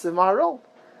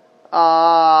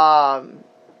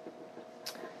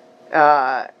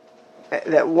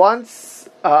once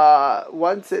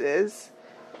it is,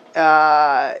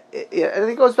 and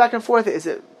it goes back and forth. Is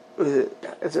it?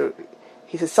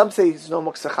 He says some say it's no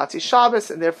muksa chatzi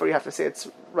Shabbos, and therefore you have to say it's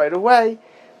right away.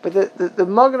 But the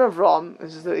Magen Avram,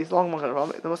 he's long Magen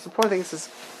Avram. The most important thing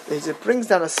is it brings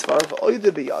down a svar of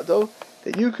Oidim Biyado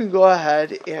that you can go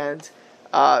ahead and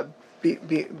be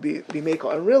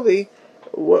mekel. And really,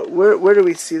 where do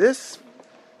we see this?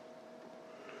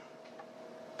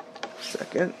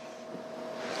 Second.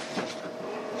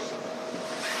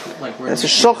 It's a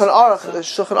Shulchan Aruch. The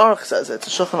Shulchan Aruch says it. It's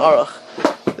a Shulchan Aruch.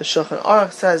 The Shulchan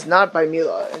Aruch says not by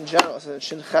Mila in general. It says in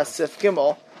Shin Ches Sif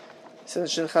Gimel. It says in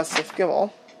Shin Ches Sif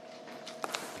Gimel.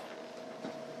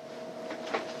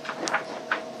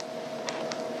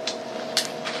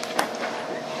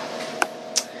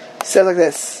 Says like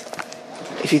this: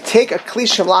 if you take a kli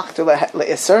shemlachtu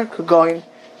le'iser, going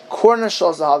korna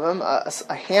shel zahavim,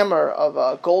 a hammer of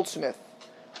a goldsmith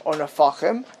or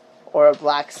nefachim or a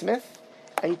blacksmith,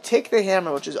 and you take the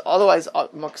hammer, which is otherwise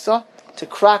muksa, to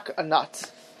crack a nut,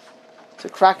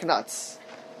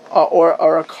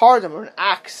 or a cardamom or an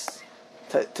axe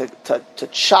to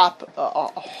chop a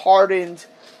hardened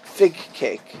fig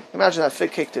cake. Imagine that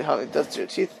fig cake to how it does to your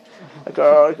teeth. Like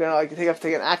you have to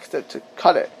take an axe to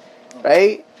cut it.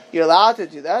 Right? You're allowed to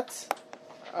do that.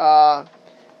 Umutter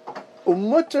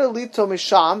lito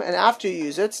misham, and after you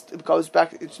use it, it goes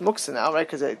back. It's muksa now, right?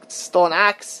 Because it's still an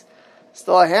axe,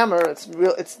 still a hammer.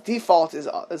 Its default is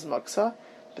muksa.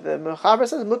 But the Mechaber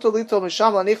says mutter lito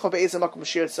misham lanicho be'ezem makom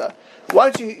shirtza.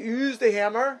 Once you use the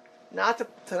hammer, not to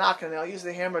knock a nail, use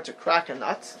the hammer to crack a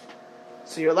nut.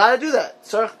 So you're allowed to do that.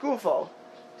 Tzarech gufo.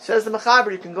 Says the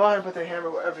Mechaber, you can go ahead and put the hammer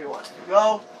wherever you want. You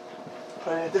go,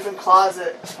 put it in a different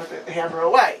closet, put the hammer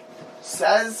away.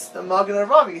 Says the Magen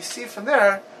Avraham, you see from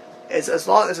there, is as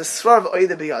long as a svar of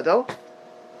oida biyado,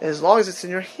 as long as it's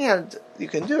in your hand, you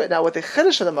can do it. Now, with the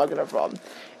Chiddush of the Magen Avraham,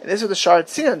 and this is what the Sha'ar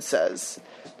Tzion says.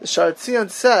 The Sha'ar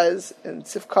Tzion says in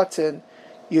Sif Katan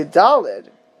Yudalid.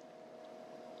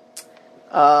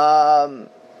 I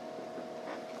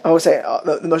would say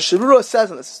the Mishnah Berurah says,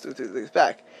 and let's do this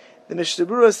back. The Mishnah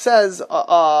Berurah says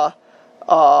on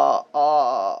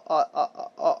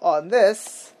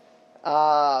this,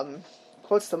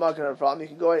 quotes the Magen Avraham. You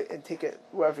can go and take it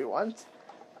wherever you want.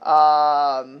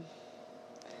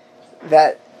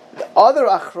 That the other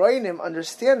Achroinim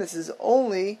understand this is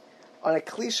only on a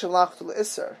Kli Shalach to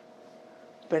L'Isser,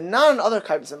 but not on other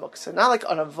kinds of muksa, not like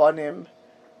on a Vanim,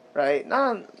 right? Not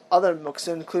on other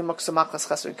muksa, including muksa machas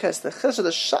chesed and kiss. The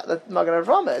chiddush of the Magen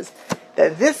Avraham is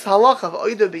that this halach of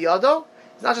oida biyado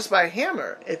is not just by a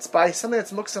hammer; it's by something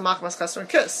that's muksa machas chesed and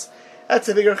kiss. That's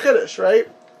a bigger chiddush, right?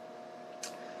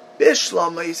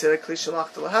 Bishlam yisir Kli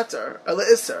Shalach to L'Heter or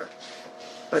L'Isser.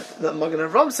 But the Magen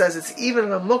Avraham says it's even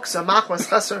in a muksa machmas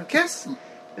chesed and kiss.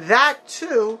 That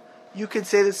too, you can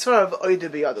say the sort of oida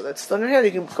biyado. That's still in your hand.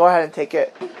 You can go ahead and take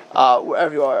it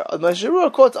wherever you are. Mishnah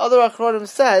Berurah quotes other achronim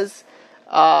says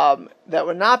that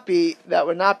would not be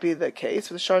the case.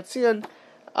 With the Sha'ar Tzion,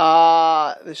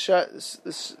 the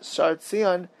Sha'ar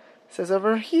Tzion says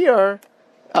over here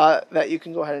that you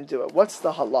can go ahead and do it. What's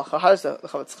the halacha? How does the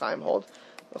Chavetz Chaim hold?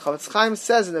 The Chavetz Chaim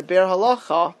says in the Be'er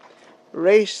Halacha,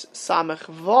 Reish Samech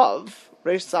Vav,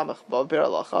 Be'er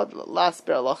Halacha, the last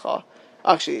Be'er Halacha,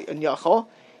 actually in Yachol,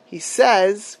 he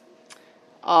says,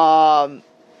 Aval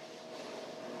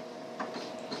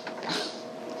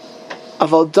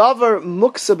davar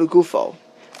muksa begufo,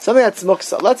 something that's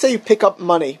muksa. Let's say you pick up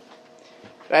money,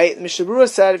 right? Mishnah Berurah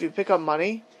said if you pick up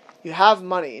money, you have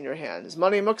money in your hand. Is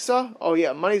money muksa? Oh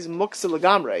yeah, money's muksa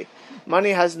legamre.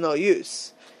 Money has no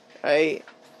use, right?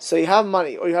 So you have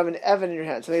money, or you have an evan in your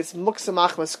hand. So it's muksa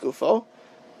machmas gufo,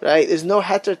 right? There's no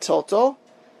heter tilto,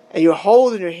 and you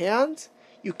hold in your hand.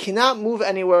 You cannot move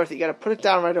anywhere with it. You got to put it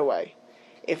down right away.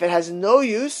 If it has no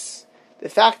use, the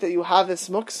fact that you have this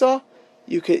muksa,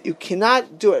 you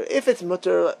cannot do it. If it's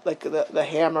mutter, like the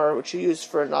hammer which you use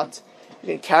for a nut, you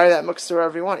can carry that muksa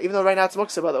wherever you want. Even though right now it's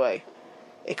muksa, by the way,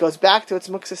 it goes back to its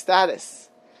muksa status.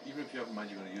 Even if you have in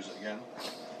mind you're going to use it again,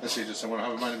 let's say just I want to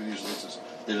have in mind I'm going to use it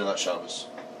later that Shabbos.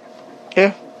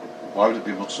 Yeah. Why would it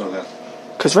be muksa then?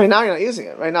 Because right now you're not using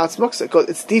it. Right now it's muksa.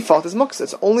 Its default is muksa.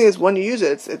 It's only as when you use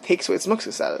it, it takes away its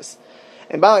muksa status.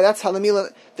 And by the way, that's how the Mila.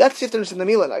 That's you have to understand the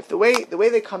Mila knife. The way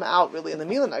they come out really in the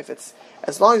Mila knife, it's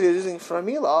as long as you're using it for a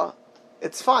Mila,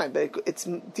 it's fine. But its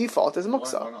default is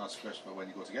muksa. Why not ask a question about when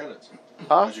you go to get it?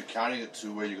 Huh? As you're carrying it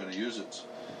to where you're going to use it,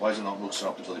 why is it not muksa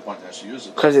up until the point to actually use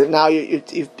it? Because now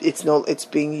it's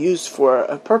being used for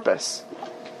a purpose,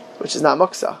 which is not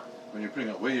muksa. When you're putting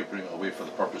it away for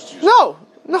the purpose to use No,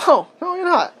 you're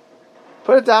not.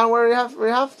 Put it down where you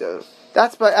have to.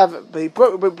 That's by Evan. But he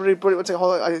put one second,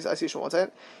 hold on, I see you one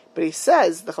second. But he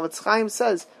says, the Chavetz Chaim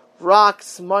says,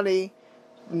 rocks, money,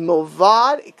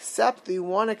 milvad, except the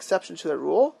one exception to the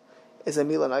rule is a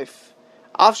Mila knife.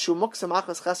 Avshu muksa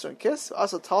machas chesed and kiss,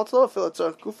 also taltlo,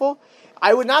 filatzorach gufo.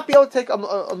 I would not be able to take a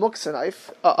muksa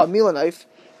knife, a Mila knife,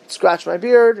 scratch my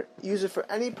beard, use it for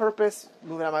any purpose,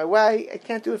 move it out of my way. I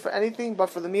can't do it for anything but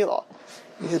for the Mila.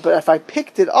 He says, but if I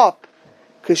picked it up,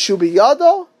 Keshubi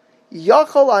Yado,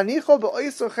 Yachol Anicho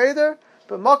Be'oiso Cheder,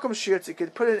 B'makom Shirtz. You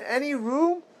could put it in any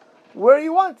room where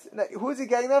you want. Now, who is he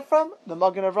getting that from? The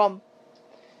Magen Avraham.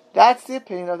 That's the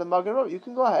opinion of the Magen Avraham. You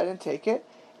can go ahead and take it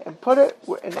and put it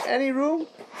in any room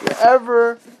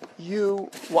wherever you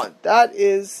want. That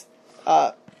is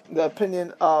the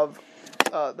opinion of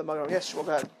the Magen Avraham. Yes, go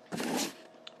ahead.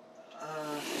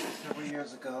 Several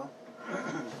years ago,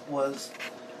 was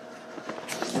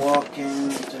walking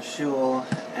to shul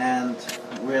and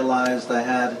realized I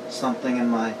had something in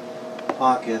my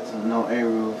pocket, no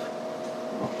eruv.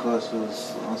 Of course, it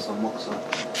was also muksa.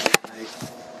 I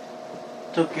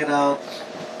took it out.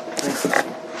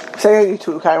 Say you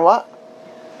took kind of what?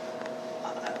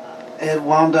 It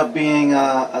wound up being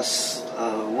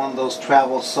one of those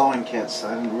travel sewing kits.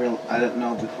 I didn't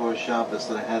know before Shabbos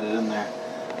that I had it in there.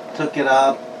 Took it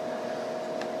out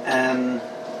and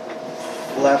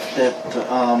left it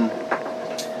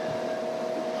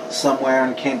somewhere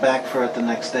and came back for it the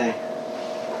next day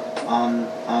on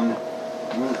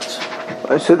route.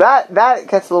 So that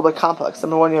gets a little bit complex.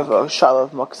 Number one, you have a shalah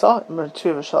of muksa. Number two,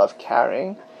 you have a shalah of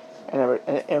carrying. And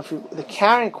the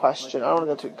carrying question, I don't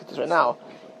want to get to this right now.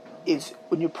 is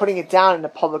when you're putting it down in the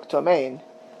public domain,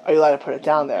 are you allowed to put it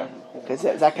down there? Because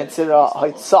is that considered a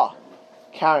haitzah?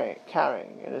 Carrying,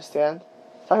 you understand?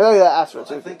 So I can tell you that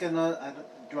afterwards. I think I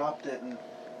dropped it and...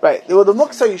 Right. Well, the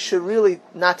muksa, you should really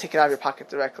not take it out of your pocket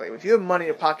directly. If you have money in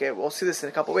your pocket, we'll see this in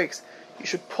a couple of weeks, you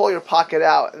should pull your pocket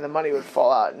out and the money would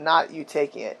fall out, not you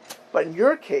taking it. But in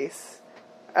your case,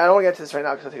 I don't want to get to this right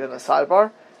now because I'll take it on the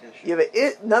sidebar. You have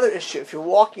another issue. If you're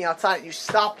walking outside, you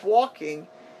stop walking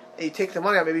and you take the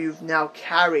money out, maybe you've now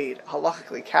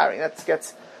halakhically carrying. That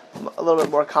gets a little bit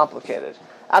more complicated.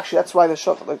 Actually, that's why the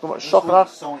Shulchan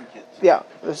Aruch, yeah,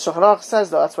 the Shulchan Aruch says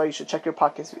though, that's why you should check your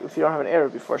pockets if you don't have an error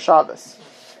before Shabbos.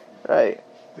 Right.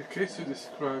 The case you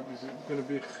described, is it going to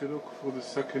be a chiluk for the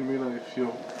second milah if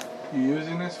you're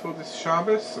using this for this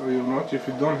Shabbos or you're not? If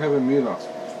you don't have a milah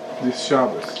this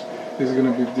Shabbos, is it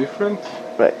going to be different?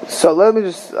 Right. So let me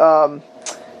just, the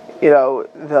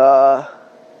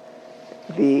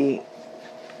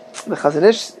Chazon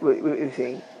Ish,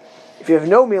 if you have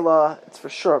no milah, it's for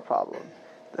sure a problem.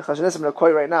 The Chazon Ish, I'm going to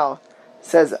quote right now,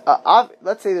 says,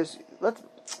 let's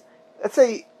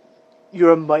say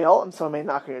you're a male and someone may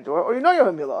knock on your door, or you know you have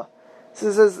a milah. So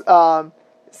it says,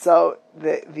 so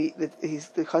the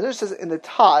Chazon Ish says in the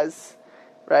Taz,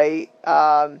 right?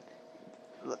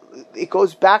 It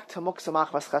goes back to Muksa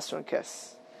Machmas Chesron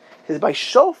Kiss. Because by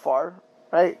shofar,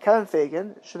 right? Kevin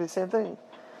Fagan should be the same thing.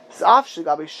 It's Af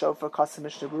Shigabi shofar Kasim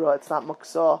Mishnah Berurah. It's not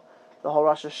Muksa the whole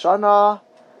Rosh Hashanah,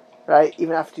 right?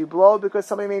 Even after you blow, because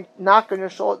somebody may knock on your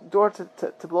door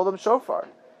to blow them shofar,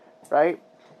 right?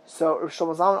 So Rav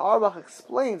Shlomo Zalman Auerbach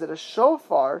explains that a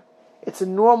shofar, it's a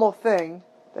normal thing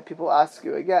that people ask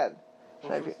you again.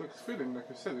 Well, it's like feeling, like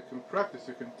you said, you can practice,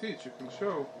 you can teach, you can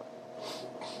show.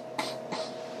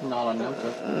 Not on Yom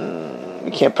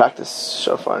you can't practice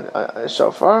shofar,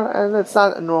 and it's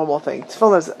not a normal thing.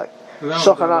 Tefillin is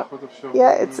shofar.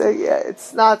 Yeah,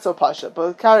 it's not so pasha.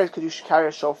 But could you carry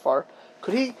a shofar?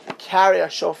 Could he carry a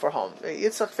shofar home?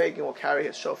 Yitzchak Fagin will carry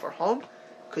his shofar home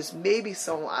because maybe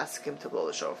someone will ask him to blow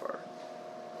the shofar.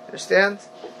 Understand?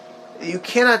 You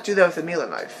cannot do that with a milah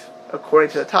knife,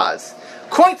 according to the Taz.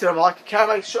 According to the Ramah, I can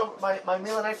carry my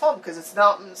milah knife home because it's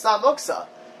not muksa.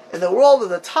 In the world of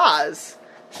the Taz,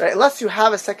 right, unless you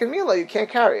have a second milah, you can't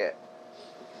carry it.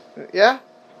 Yeah?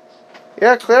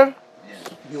 Yeah, clear?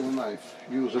 Your knife,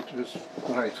 use it with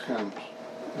right hand,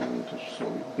 and so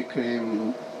it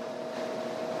became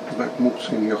like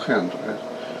muksa in your hand, right?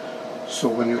 So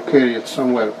when you carry it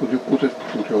somewhere, could you put it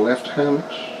with your left hand?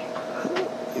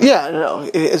 Yeah, no.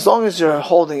 As long as you're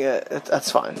holding it,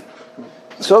 that's fine.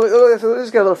 So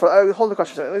let's get a little further. Hold the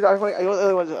question. I want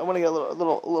to get a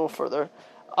little further.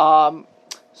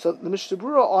 So the Mishnah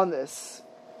Berurah on this,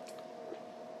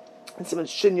 in Siman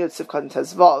Shin Yud Sivkat and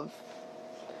Tezvav.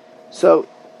 So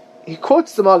he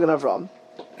quotes the Magen Avram,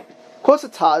 quotes the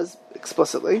Taz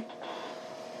explicitly,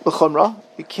 l'chumra.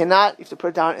 You have to put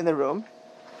it down in the room.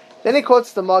 Then he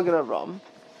quotes the Magen Avram.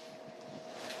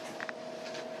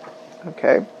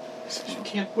 Okay. So you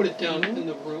can't put it down in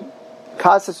the room?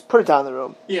 Kaz says put it down in the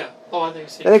room. Yeah. Oh, I think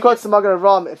so. Then he quotes the Magen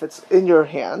Avram. If it's in your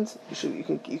hand, you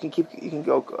can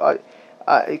go ahead.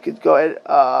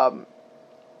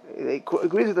 They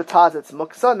agree with the Taz. It's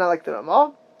muksa, not like the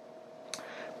Ramah.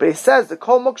 But he says the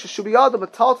kol muksha shubiyad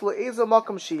matal le'ezo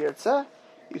makam sheyirtzeh.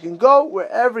 You can go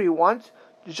wherever you want,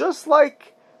 just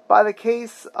like by the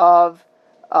case of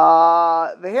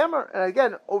the hammer. And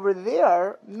again, over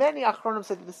there, many achronim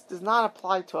said this does not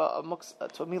apply to a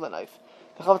milah knife.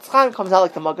 The Chavetz Chaim comes out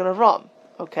like the Magen Avram.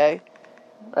 Okay,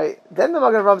 right? Then the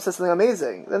Magen Avram says something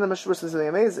amazing. Then the Mishnah says something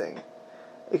amazing.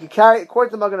 You can carry, according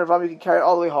to the Magen Avram, you can carry it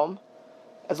all the way home,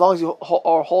 as long as you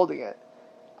are holding it.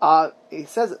 He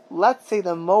says, let's say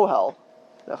the mohel,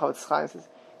 the Chavetz Chaim says,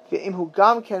 v'imhu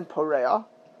gam ken poreya.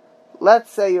 Let's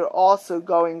say you're also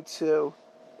going to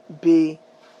be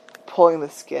pulling the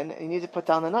skin, and you need to put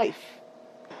down the knife.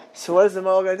 So what is the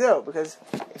mohel going to do? Because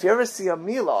if you ever see a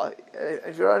milah,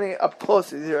 if you're running up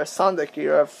close, either a sandik,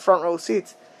 you're a front row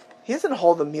seat, he doesn't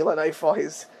hold the milah knife while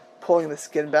he's pulling the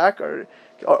skin back or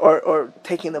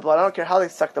taking the blood. I don't care how they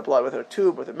suck the blood with their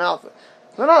tube, with their mouth.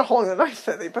 They're not holding the knife.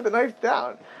 They put the knife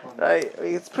down, right? I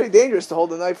mean, it's pretty dangerous to hold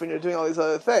the knife when you're doing all these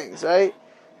other things, right?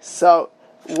 So,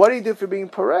 what do you do if you're being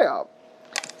pareya?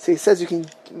 So he says you can.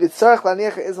 The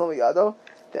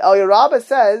El Yerabah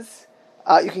says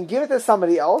you can give it to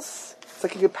somebody else. It's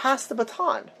like you can pass the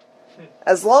baton,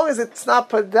 as long as it's not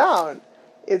put down.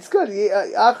 It's good.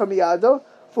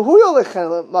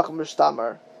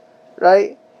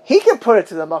 Right? He can put it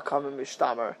to the makam and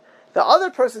mishtamer. The other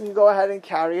person can go ahead and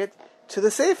carry it to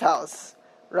the safe house,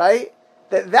 right?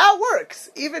 That works.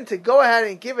 Even to go ahead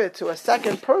and give it to a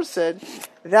second person,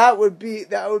 that would be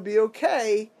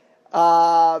okay.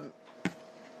 that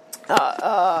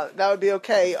would be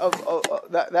okay.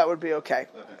 That would be okay.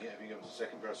 If you give it to the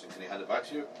second person, can he hand it back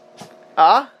to you?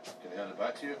 Ah? Can he hand it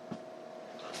back to you?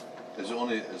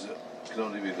 Can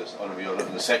only be this on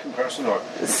the second person, or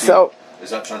is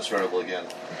that transferable again?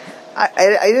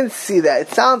 I didn't see that. It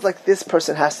sounds like this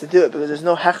person has to do it because there's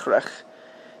no hechrech.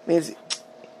 It means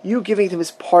you giving it to him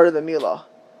is part of the milah,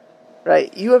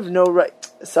 right? You have no right.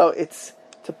 So it's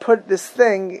to put this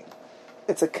thing.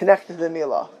 It's a connected to the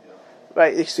milah,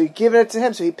 right? So you're giving it to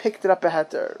him, so he picked it up a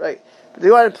heter, right? But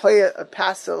you want to play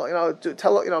pass the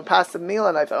pass the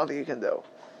milah knife. I don't think you can do,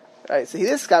 right? So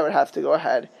this guy would have to go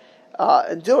ahead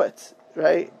and do it,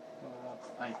 right?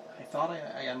 I thought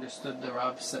I understood the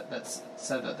Rav said that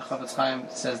the Chafetz Chaim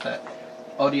says that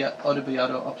Oda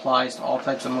B'Yado applies to all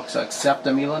types of muksa except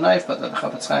the milah knife, but that the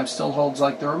Chafetz Chaim still holds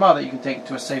like the Ramah that you can take it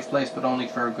to a safe place, but only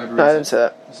for a good reason. No, I didn't say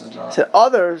that. This is not. So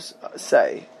others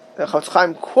say the Chafetz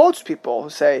Chaim quotes people who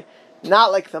say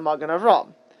not like the Magen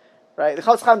Avram, right? The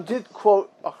Chafetz Chaim did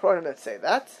quote Achronim that say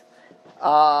that.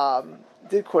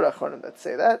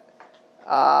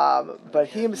 But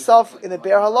he himself in the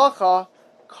Be'er Halacha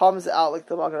comes out like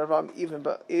the Magen Avram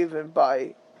even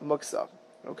by muksa,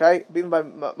 okay, even by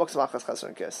muksa machas chesron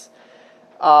and kiss.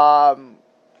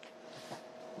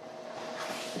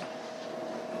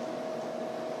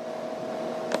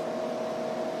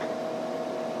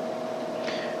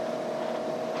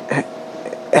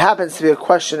 It happens to be a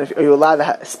question: if are you allowed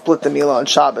to split the milah on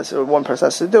Shabbos, or one person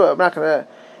has to do it? I'm not going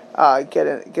to get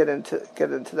into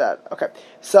that. Okay,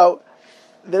 so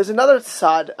there's another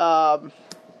side.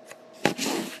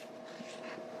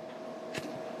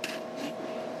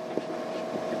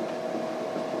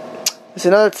 There's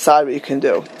another side what you can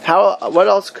do. How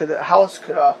else could a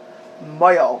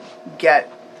mayal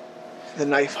get the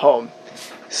knife home?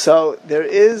 So there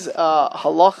is a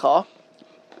halacha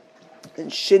in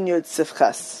Shin Yud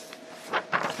Sifches.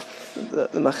 The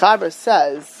Mechaber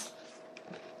says,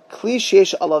 Kli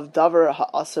sheish alav davar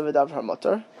ha'aser v'davar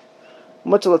ha'mutar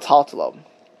mutar l'taltalo.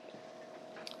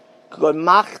 Could go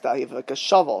machta, you have like a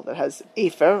shovel that has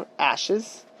afer,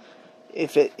 ashes.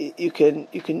 If it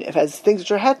has things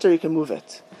which are heter, you can move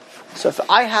it. So if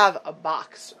I have a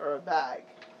box or a bag,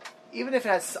 even if it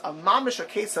has a mamish or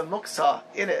case of muksa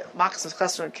in it, machzas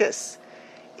chesron and kiss,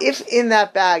 if in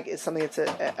that bag is something that's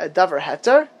a davar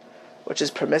heter, which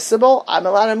is permissible, I'm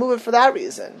allowed to move it for that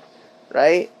reason,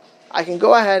 right? I can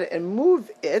go ahead and move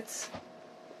it,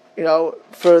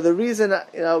 for the reason,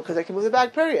 because I can move the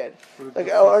bag, period.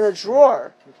 Or in a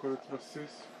drawer.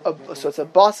 So it's a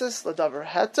basis l'davar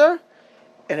heter,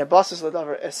 and a basis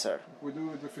l'davar iser. We do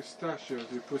with the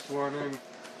pistachios. You put one in,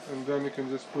 and then you can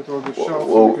just put all the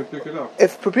shelves and you can pick it up.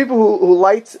 If for people who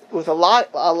light with a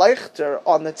leichter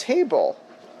on the table,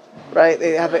 right?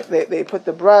 They put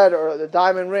the bread or the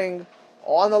diamond ring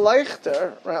on the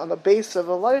leichter, right, on the base of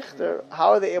the leichter.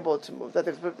 How are they able to move that?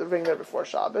 They put the ring there before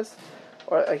Shabbos,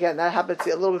 or again, that happens to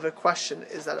be a little bit of a question: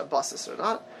 is that a basis or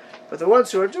not? But the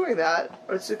ones who are doing that,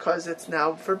 it's because it's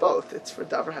now for both. It's for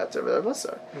davar heter v'davar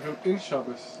musar. Even in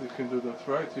Shabbos, you can do that,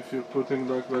 right? If you're putting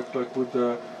like with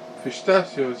the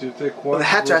pistachios, you take one. Well, the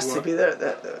heter has to be there.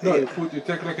 You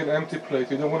take like an empty plate.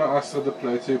 You don't want to ask for the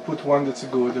plate, so you put one that's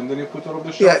good, and then you put all of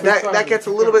the shelf. Yeah, that gets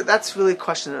a little bit. That's really a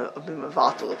question of being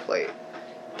mevatel the plate.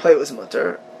 Plate was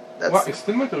mutter. What? It's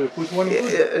still mutter. You put one in.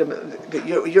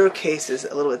 Your case is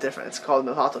a little bit different. It's called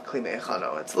mevatel kli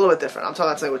me'echano. It's a little bit different. I'm talking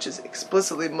about something which is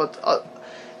explicitly the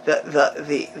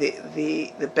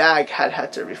bag had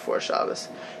heter before Shabbos.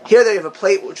 Here you have a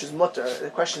plate which is mutter. The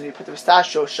question is, you put the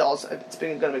pistachio shells, it's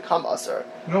going to become usher.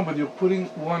 No, but you're putting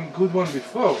one good one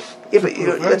before. Yeah, but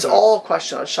it's all a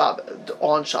question on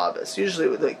Shabbos.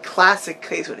 Usually, the classic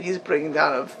case what he's bringing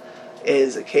down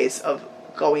is a case of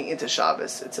going into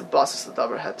Shabbos. It's a basis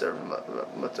l'davar heter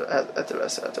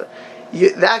heter.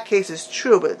 That case is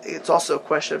true, but it's also a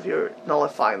question of you're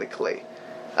nullifying the clay.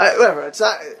 Whatever, it's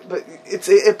not, but it's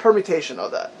a permutation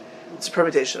of that. It's a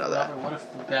permutation of that. What if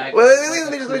the bag? Well, let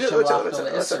me finish first.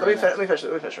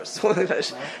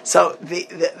 So the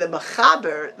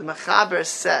Mechaber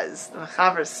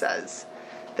says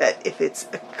that if it's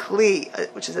a kli,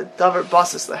 which is a davar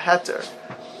basis leheter,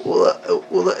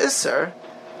 ula iser,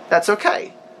 that's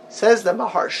okay. Says the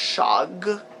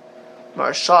Maharshag.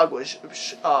 Maharshag was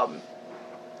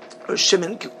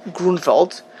Shimon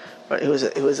Grunfeld. He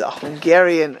was a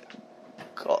Hungarian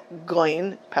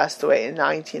goyin, passed away in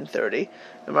 1930.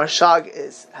 The Maharshag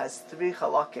has 3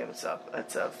 halakim.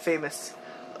 It's a famous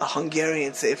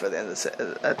Hungarian sefer at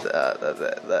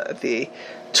the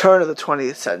turn of the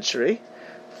 20th century.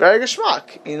 Very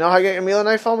geschmack. You know how you get your milah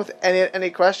knife home with any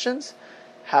questions?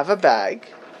 Have a bag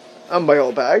a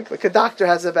mail bag, like a doctor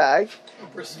has a bag. A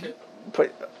brisket.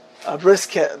 Put a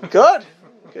brisket. Good.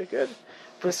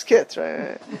 Brisket,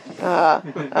 right?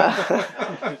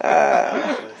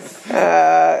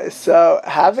 So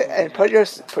have it and put your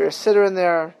sitter in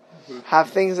there. Have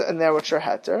things in there which are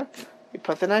heter. You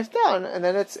put the knife down, and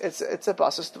then it's a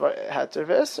basis heter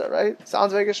v'isser, right?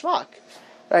 Sounds very geschmack,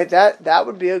 right? That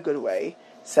would be a good way,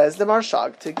 says the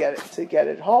Marshag, to get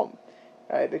it home,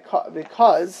 right?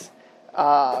 Because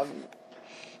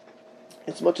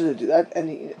it's much to do that,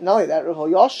 and not only that, Rav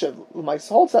Yashiv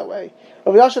holds that way.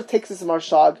 Rav Yashiv takes this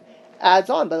Marshag, adds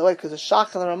on, by the way, because the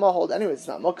Shach and the Ramah hold anyways, it's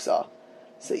not muksa.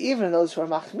 So even those who are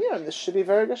machmirim, this should be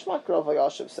very geschmack. Rav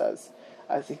Yashiv says.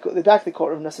 I think they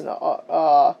quote Rav Nissen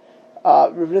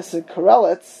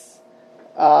Karelitz.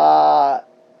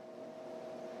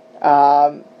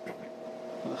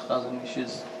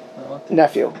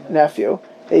 Nephew.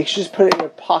 You should just put it in your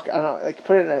pocket. I don't know, like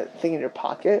put it in a thing in your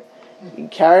pocket. You can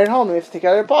carry it home. And if you take it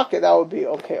out of your pocket, that would be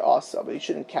okay also, but you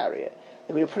shouldn't carry it.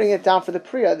 If you're putting it down for the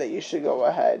Priya, that you should go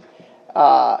ahead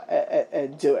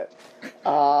and do it.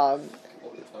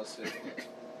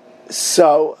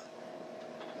 So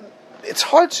it's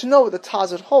hard to know what the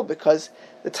Taz would hold, because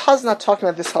the Taz is not talking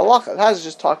about this halacha. The Taz is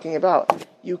just talking about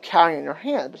you carrying in your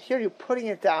hand. But here you're putting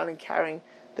it down and carrying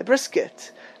the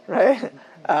brisket, right?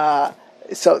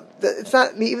 So it's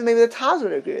not even maybe the Taz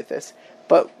would agree with this.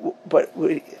 But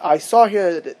I saw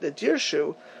here that the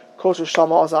Dirshu, Kosher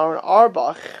Shama Azaron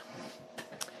Arbach,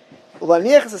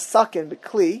 Laniach is a sakin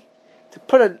b'kli, to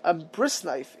put a bris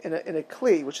knife in a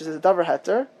kli, which is a davar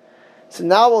heter. So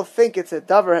now we'll think it's a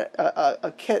davar,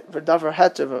 a kit for davar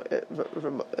heter,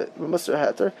 for muster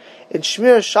heter. In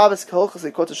Shmir Shabbos Kehilchos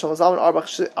they quote the Shama Azaron Arbach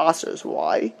Asers.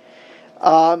 Why?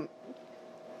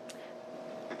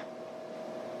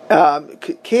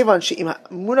 Kevan she'im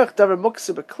munach davar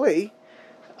muksa b'kli.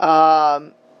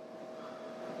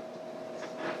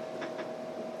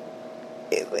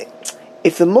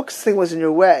 If the muksa thing was in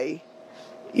your way,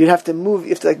 you'd have to move. You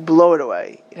have to blow it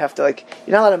away. You'd have to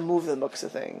you're not allowed to move the muksa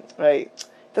thing, right? It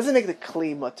doesn't make the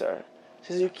kli mutter.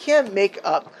 So you can't make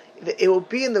up. It will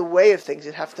be in the way of things.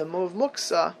 You'd have to move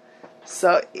muksa.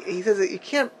 So he says that you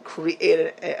can't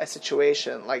create a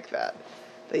situation like that.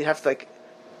 That you'd have to like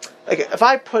if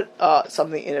I put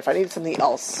something in, if I need something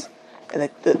else, and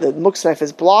the muksa knife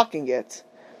is blocking it,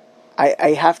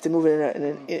 I have to move it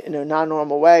in a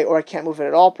non-normal way, or I can't move it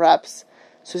at all, perhaps.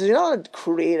 So you're not going to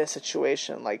create a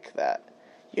situation like that.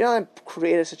 You're not going to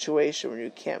create a situation where you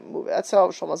can't move it. That's how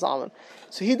Shlomo Zalman.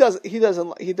 So he doesn't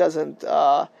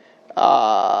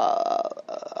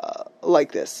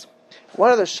like this. One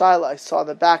other shaila I saw in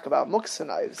the back about muksa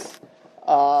knives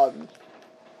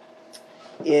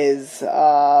is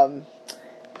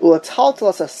ulataltal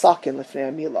as a sakin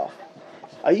lifnei amila.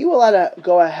 Are you allowed to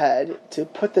go ahead to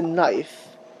put the knife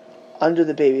under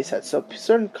the baby's head? So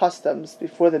certain customs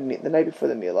before the night before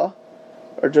the milah,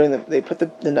 or they put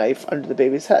the knife under the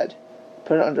baby's head,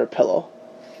 put it under a pillow.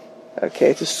 Okay,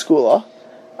 it's a skula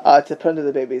to put under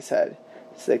the baby's head.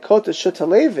 So they quote the Shuta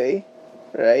Levi,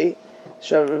 right?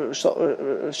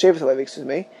 Shevet Levi, excuse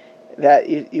me, that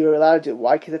you're allowed to do.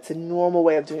 Why? Because it's a normal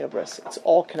way of doing a bris. It's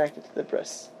all connected to the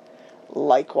bris.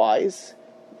 Likewise,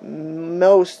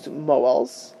 most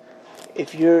moels,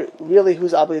 if you're really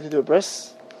who's obligated to do a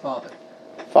bris? Father.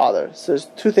 So there's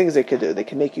two things they could do. They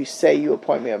can make you say you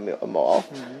appoint me a moel,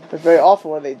 but very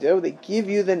often what do? They give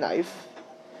you the knife,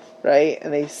 right?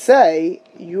 And they say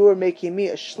you are making me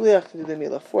a shliach to do the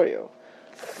milah for you.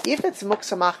 If it's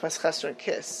muksa machmas chesron and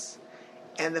kiss,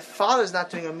 and the father's not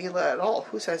doing a milah at all,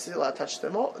 who says he's allowed to touch the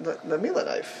milah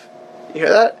knife? You hear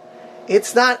that?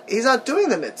 It's not. He's not doing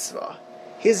the mitzvah.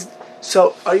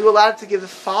 So are you allowed to give the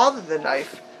father the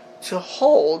knife to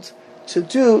hold, to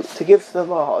give to the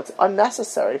mahal? It's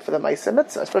unnecessary for the ma'aseh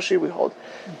mitzvah, especially we hold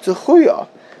to chuya.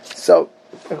 So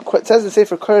it says in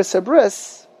Sefer Koros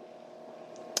Sabris,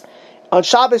 on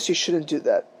Shabbos you shouldn't do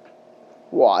that.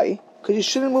 Why? Because you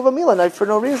shouldn't move a milah knife for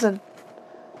no reason.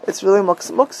 It's really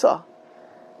muksa.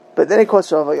 But then it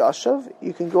quotes Rav Yashiv,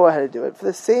 you can go ahead and do it for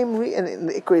the same reason in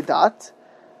the Ikri Dat.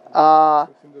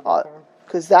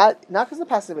 Because not because of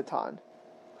passing the baton,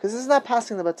 because this is not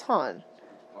passing the baton.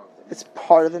 It's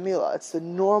part of the milah. It's the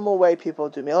normal way people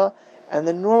do milah, and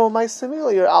the normal ma'aseh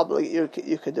milah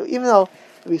you could do. Even though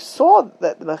we saw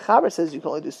that the Mechaber says you can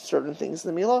only do certain things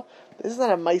in the milah, this is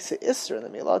not a ma'aseh isser in the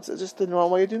milah. It's just the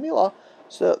normal way you do milah.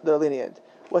 So they're lenient.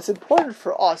 What's important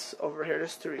for us over here,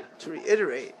 just to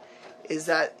reiterate, is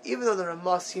that even though the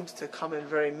Ramah seems to come in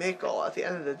very meikol, at the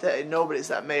end of the day, nobody's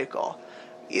that meikol.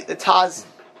 The Taz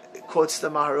quotes the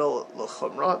Maharil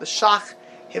L'Chumrah. The Shach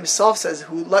himself says,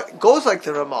 who goes like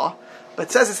the Ramah, But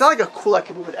it says it's not like a cool, I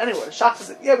can move it anywhere. The Shach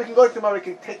says, yeah, we can go to tomorrow, we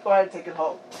can go ahead and take it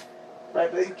home.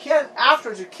 Right? But you can't,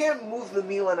 afterwards, you can't move the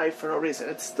Mila knife for no reason.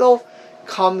 It still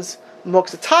comes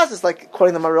muksa. Taz is like,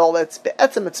 according to the Marol, it's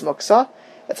be'etzem, it's muksa.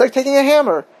 It's like taking a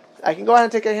hammer. I can go ahead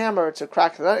and take a hammer to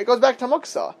crack the knife. It goes back to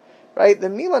muksa. Right? The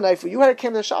Mila knife, when you had it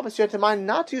came to the Shabbos, you had to mind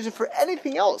not to use it for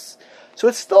anything else. So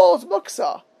it still is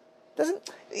muksa.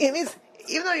 It means,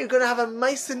 even though you're going to have a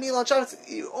Maisa Mila on Shabbos,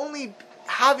 you only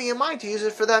having in mind to use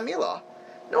it for that Mila.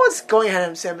 No one's going ahead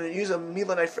and saying I'm going to use a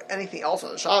Mila knife for anything else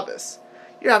on the Shabbos.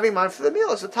 You're having in mind for the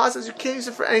Mila. So Taz says you can't use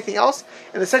it for anything else.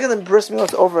 And the second the bris Mila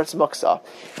is over, it's muksa.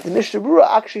 The Mishnah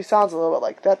Berurah actually sounds a little bit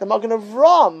like that. The Magen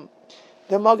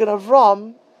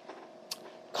Avram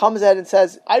comes out and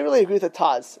says, I really agree with the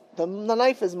Taz. The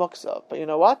knife is muksa. But you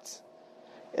know what?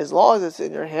 As long as it's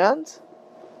in your hand,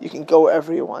 you can go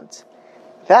wherever you want.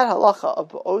 That halacha of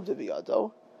ba'oda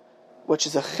biyado, which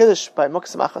is a chiddush by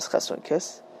Muksa Machmas Chesron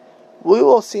Kiss, we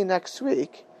will see next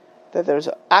week that there's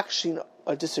actually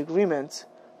a disagreement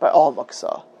by all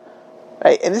Muksa.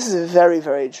 Right? And this is very,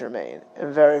 very germane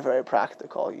and very, very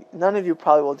practical. None of you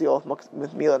probably will deal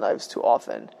with Mila knives too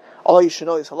often. Although you should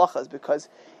know these halachas, because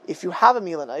if you have a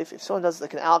Mila knife, if someone does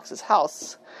like in Alex's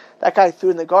house, that guy threw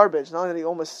in the garbage, not only did he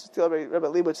almost steal Rebbe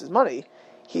Leibovitz's money,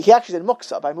 he actually did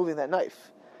muksa by moving that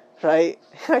knife. Right?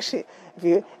 Actually,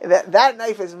 that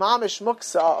knife is mamish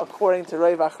muksa according to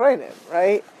Rei Vachreinim,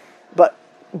 right? But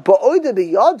ba'oida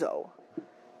biyado,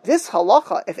 this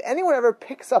halacha, if anyone ever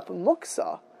picks up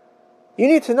muksa, you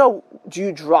need to know, do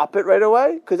you drop it right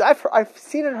away? Because I've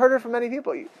seen and heard it from many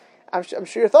people. I'm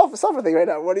sure you're thinking right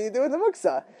now, what do you do with the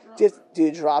muksa? Do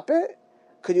you drop it?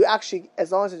 Could you actually,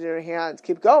 as long as it's in your hands,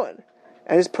 keep going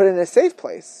and just put it in a safe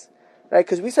place? Right?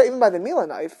 Because we saw even by the Mila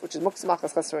knife, which is muksa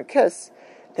machas chesron kiss,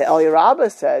 the El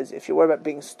Yerabah says if you worry about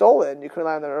being stolen, you can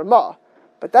rely on the Ramah.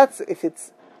 But that's if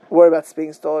it's worried about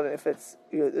being stolen, if it's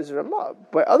a Ramah.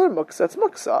 By other muksa, it's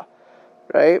muksa.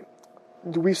 Right?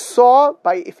 We saw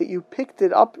if you picked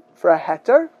it up for a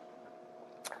heter,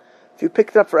 if you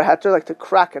picked it up for a heter, like to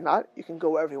crack a nut, you can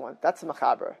go wherever you want. That's a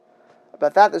machaber.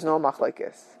 About that, there's no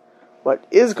machlekes. What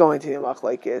is going to be a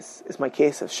machlekes is my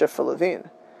case of Shifra Levine,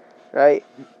 right?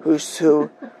 Who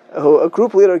a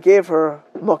group leader gave her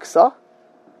muksa,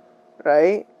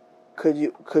 right?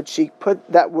 Could she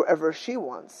put that wherever she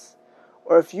wants?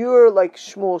 Or if you're like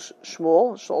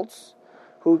Shmuel Schultz,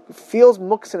 who feels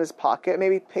muksa in his pocket,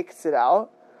 maybe picks it out,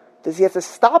 does he have to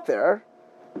stop there?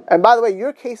 And by the way,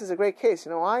 your case is a great case.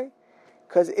 You know why?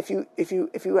 Because if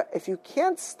you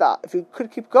can't stop, if you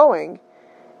could keep going,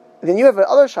 then you have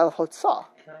another shayla hotzah.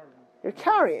 You're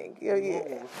carrying,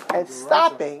 and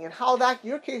stopping, and how that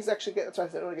your case actually gets.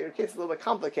 That's why I said your case is a little bit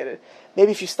complicated.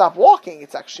 Maybe if you stop walking,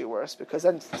 it's actually worse because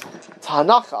then it's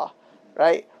hanacha,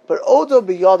 right? But odo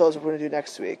biyado is what we're going to do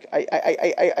next week. I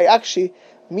actually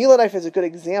Mila knife is a good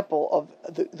example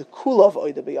of the kula of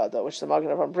odo biyado, which the Magen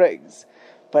Avraham brings.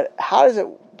 But how does it?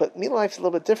 But Mila knife is a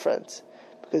little bit different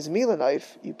because Mila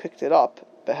knife you picked it up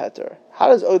beheter. How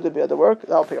does odo biyado work?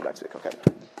 I'll pick up next week. Okay.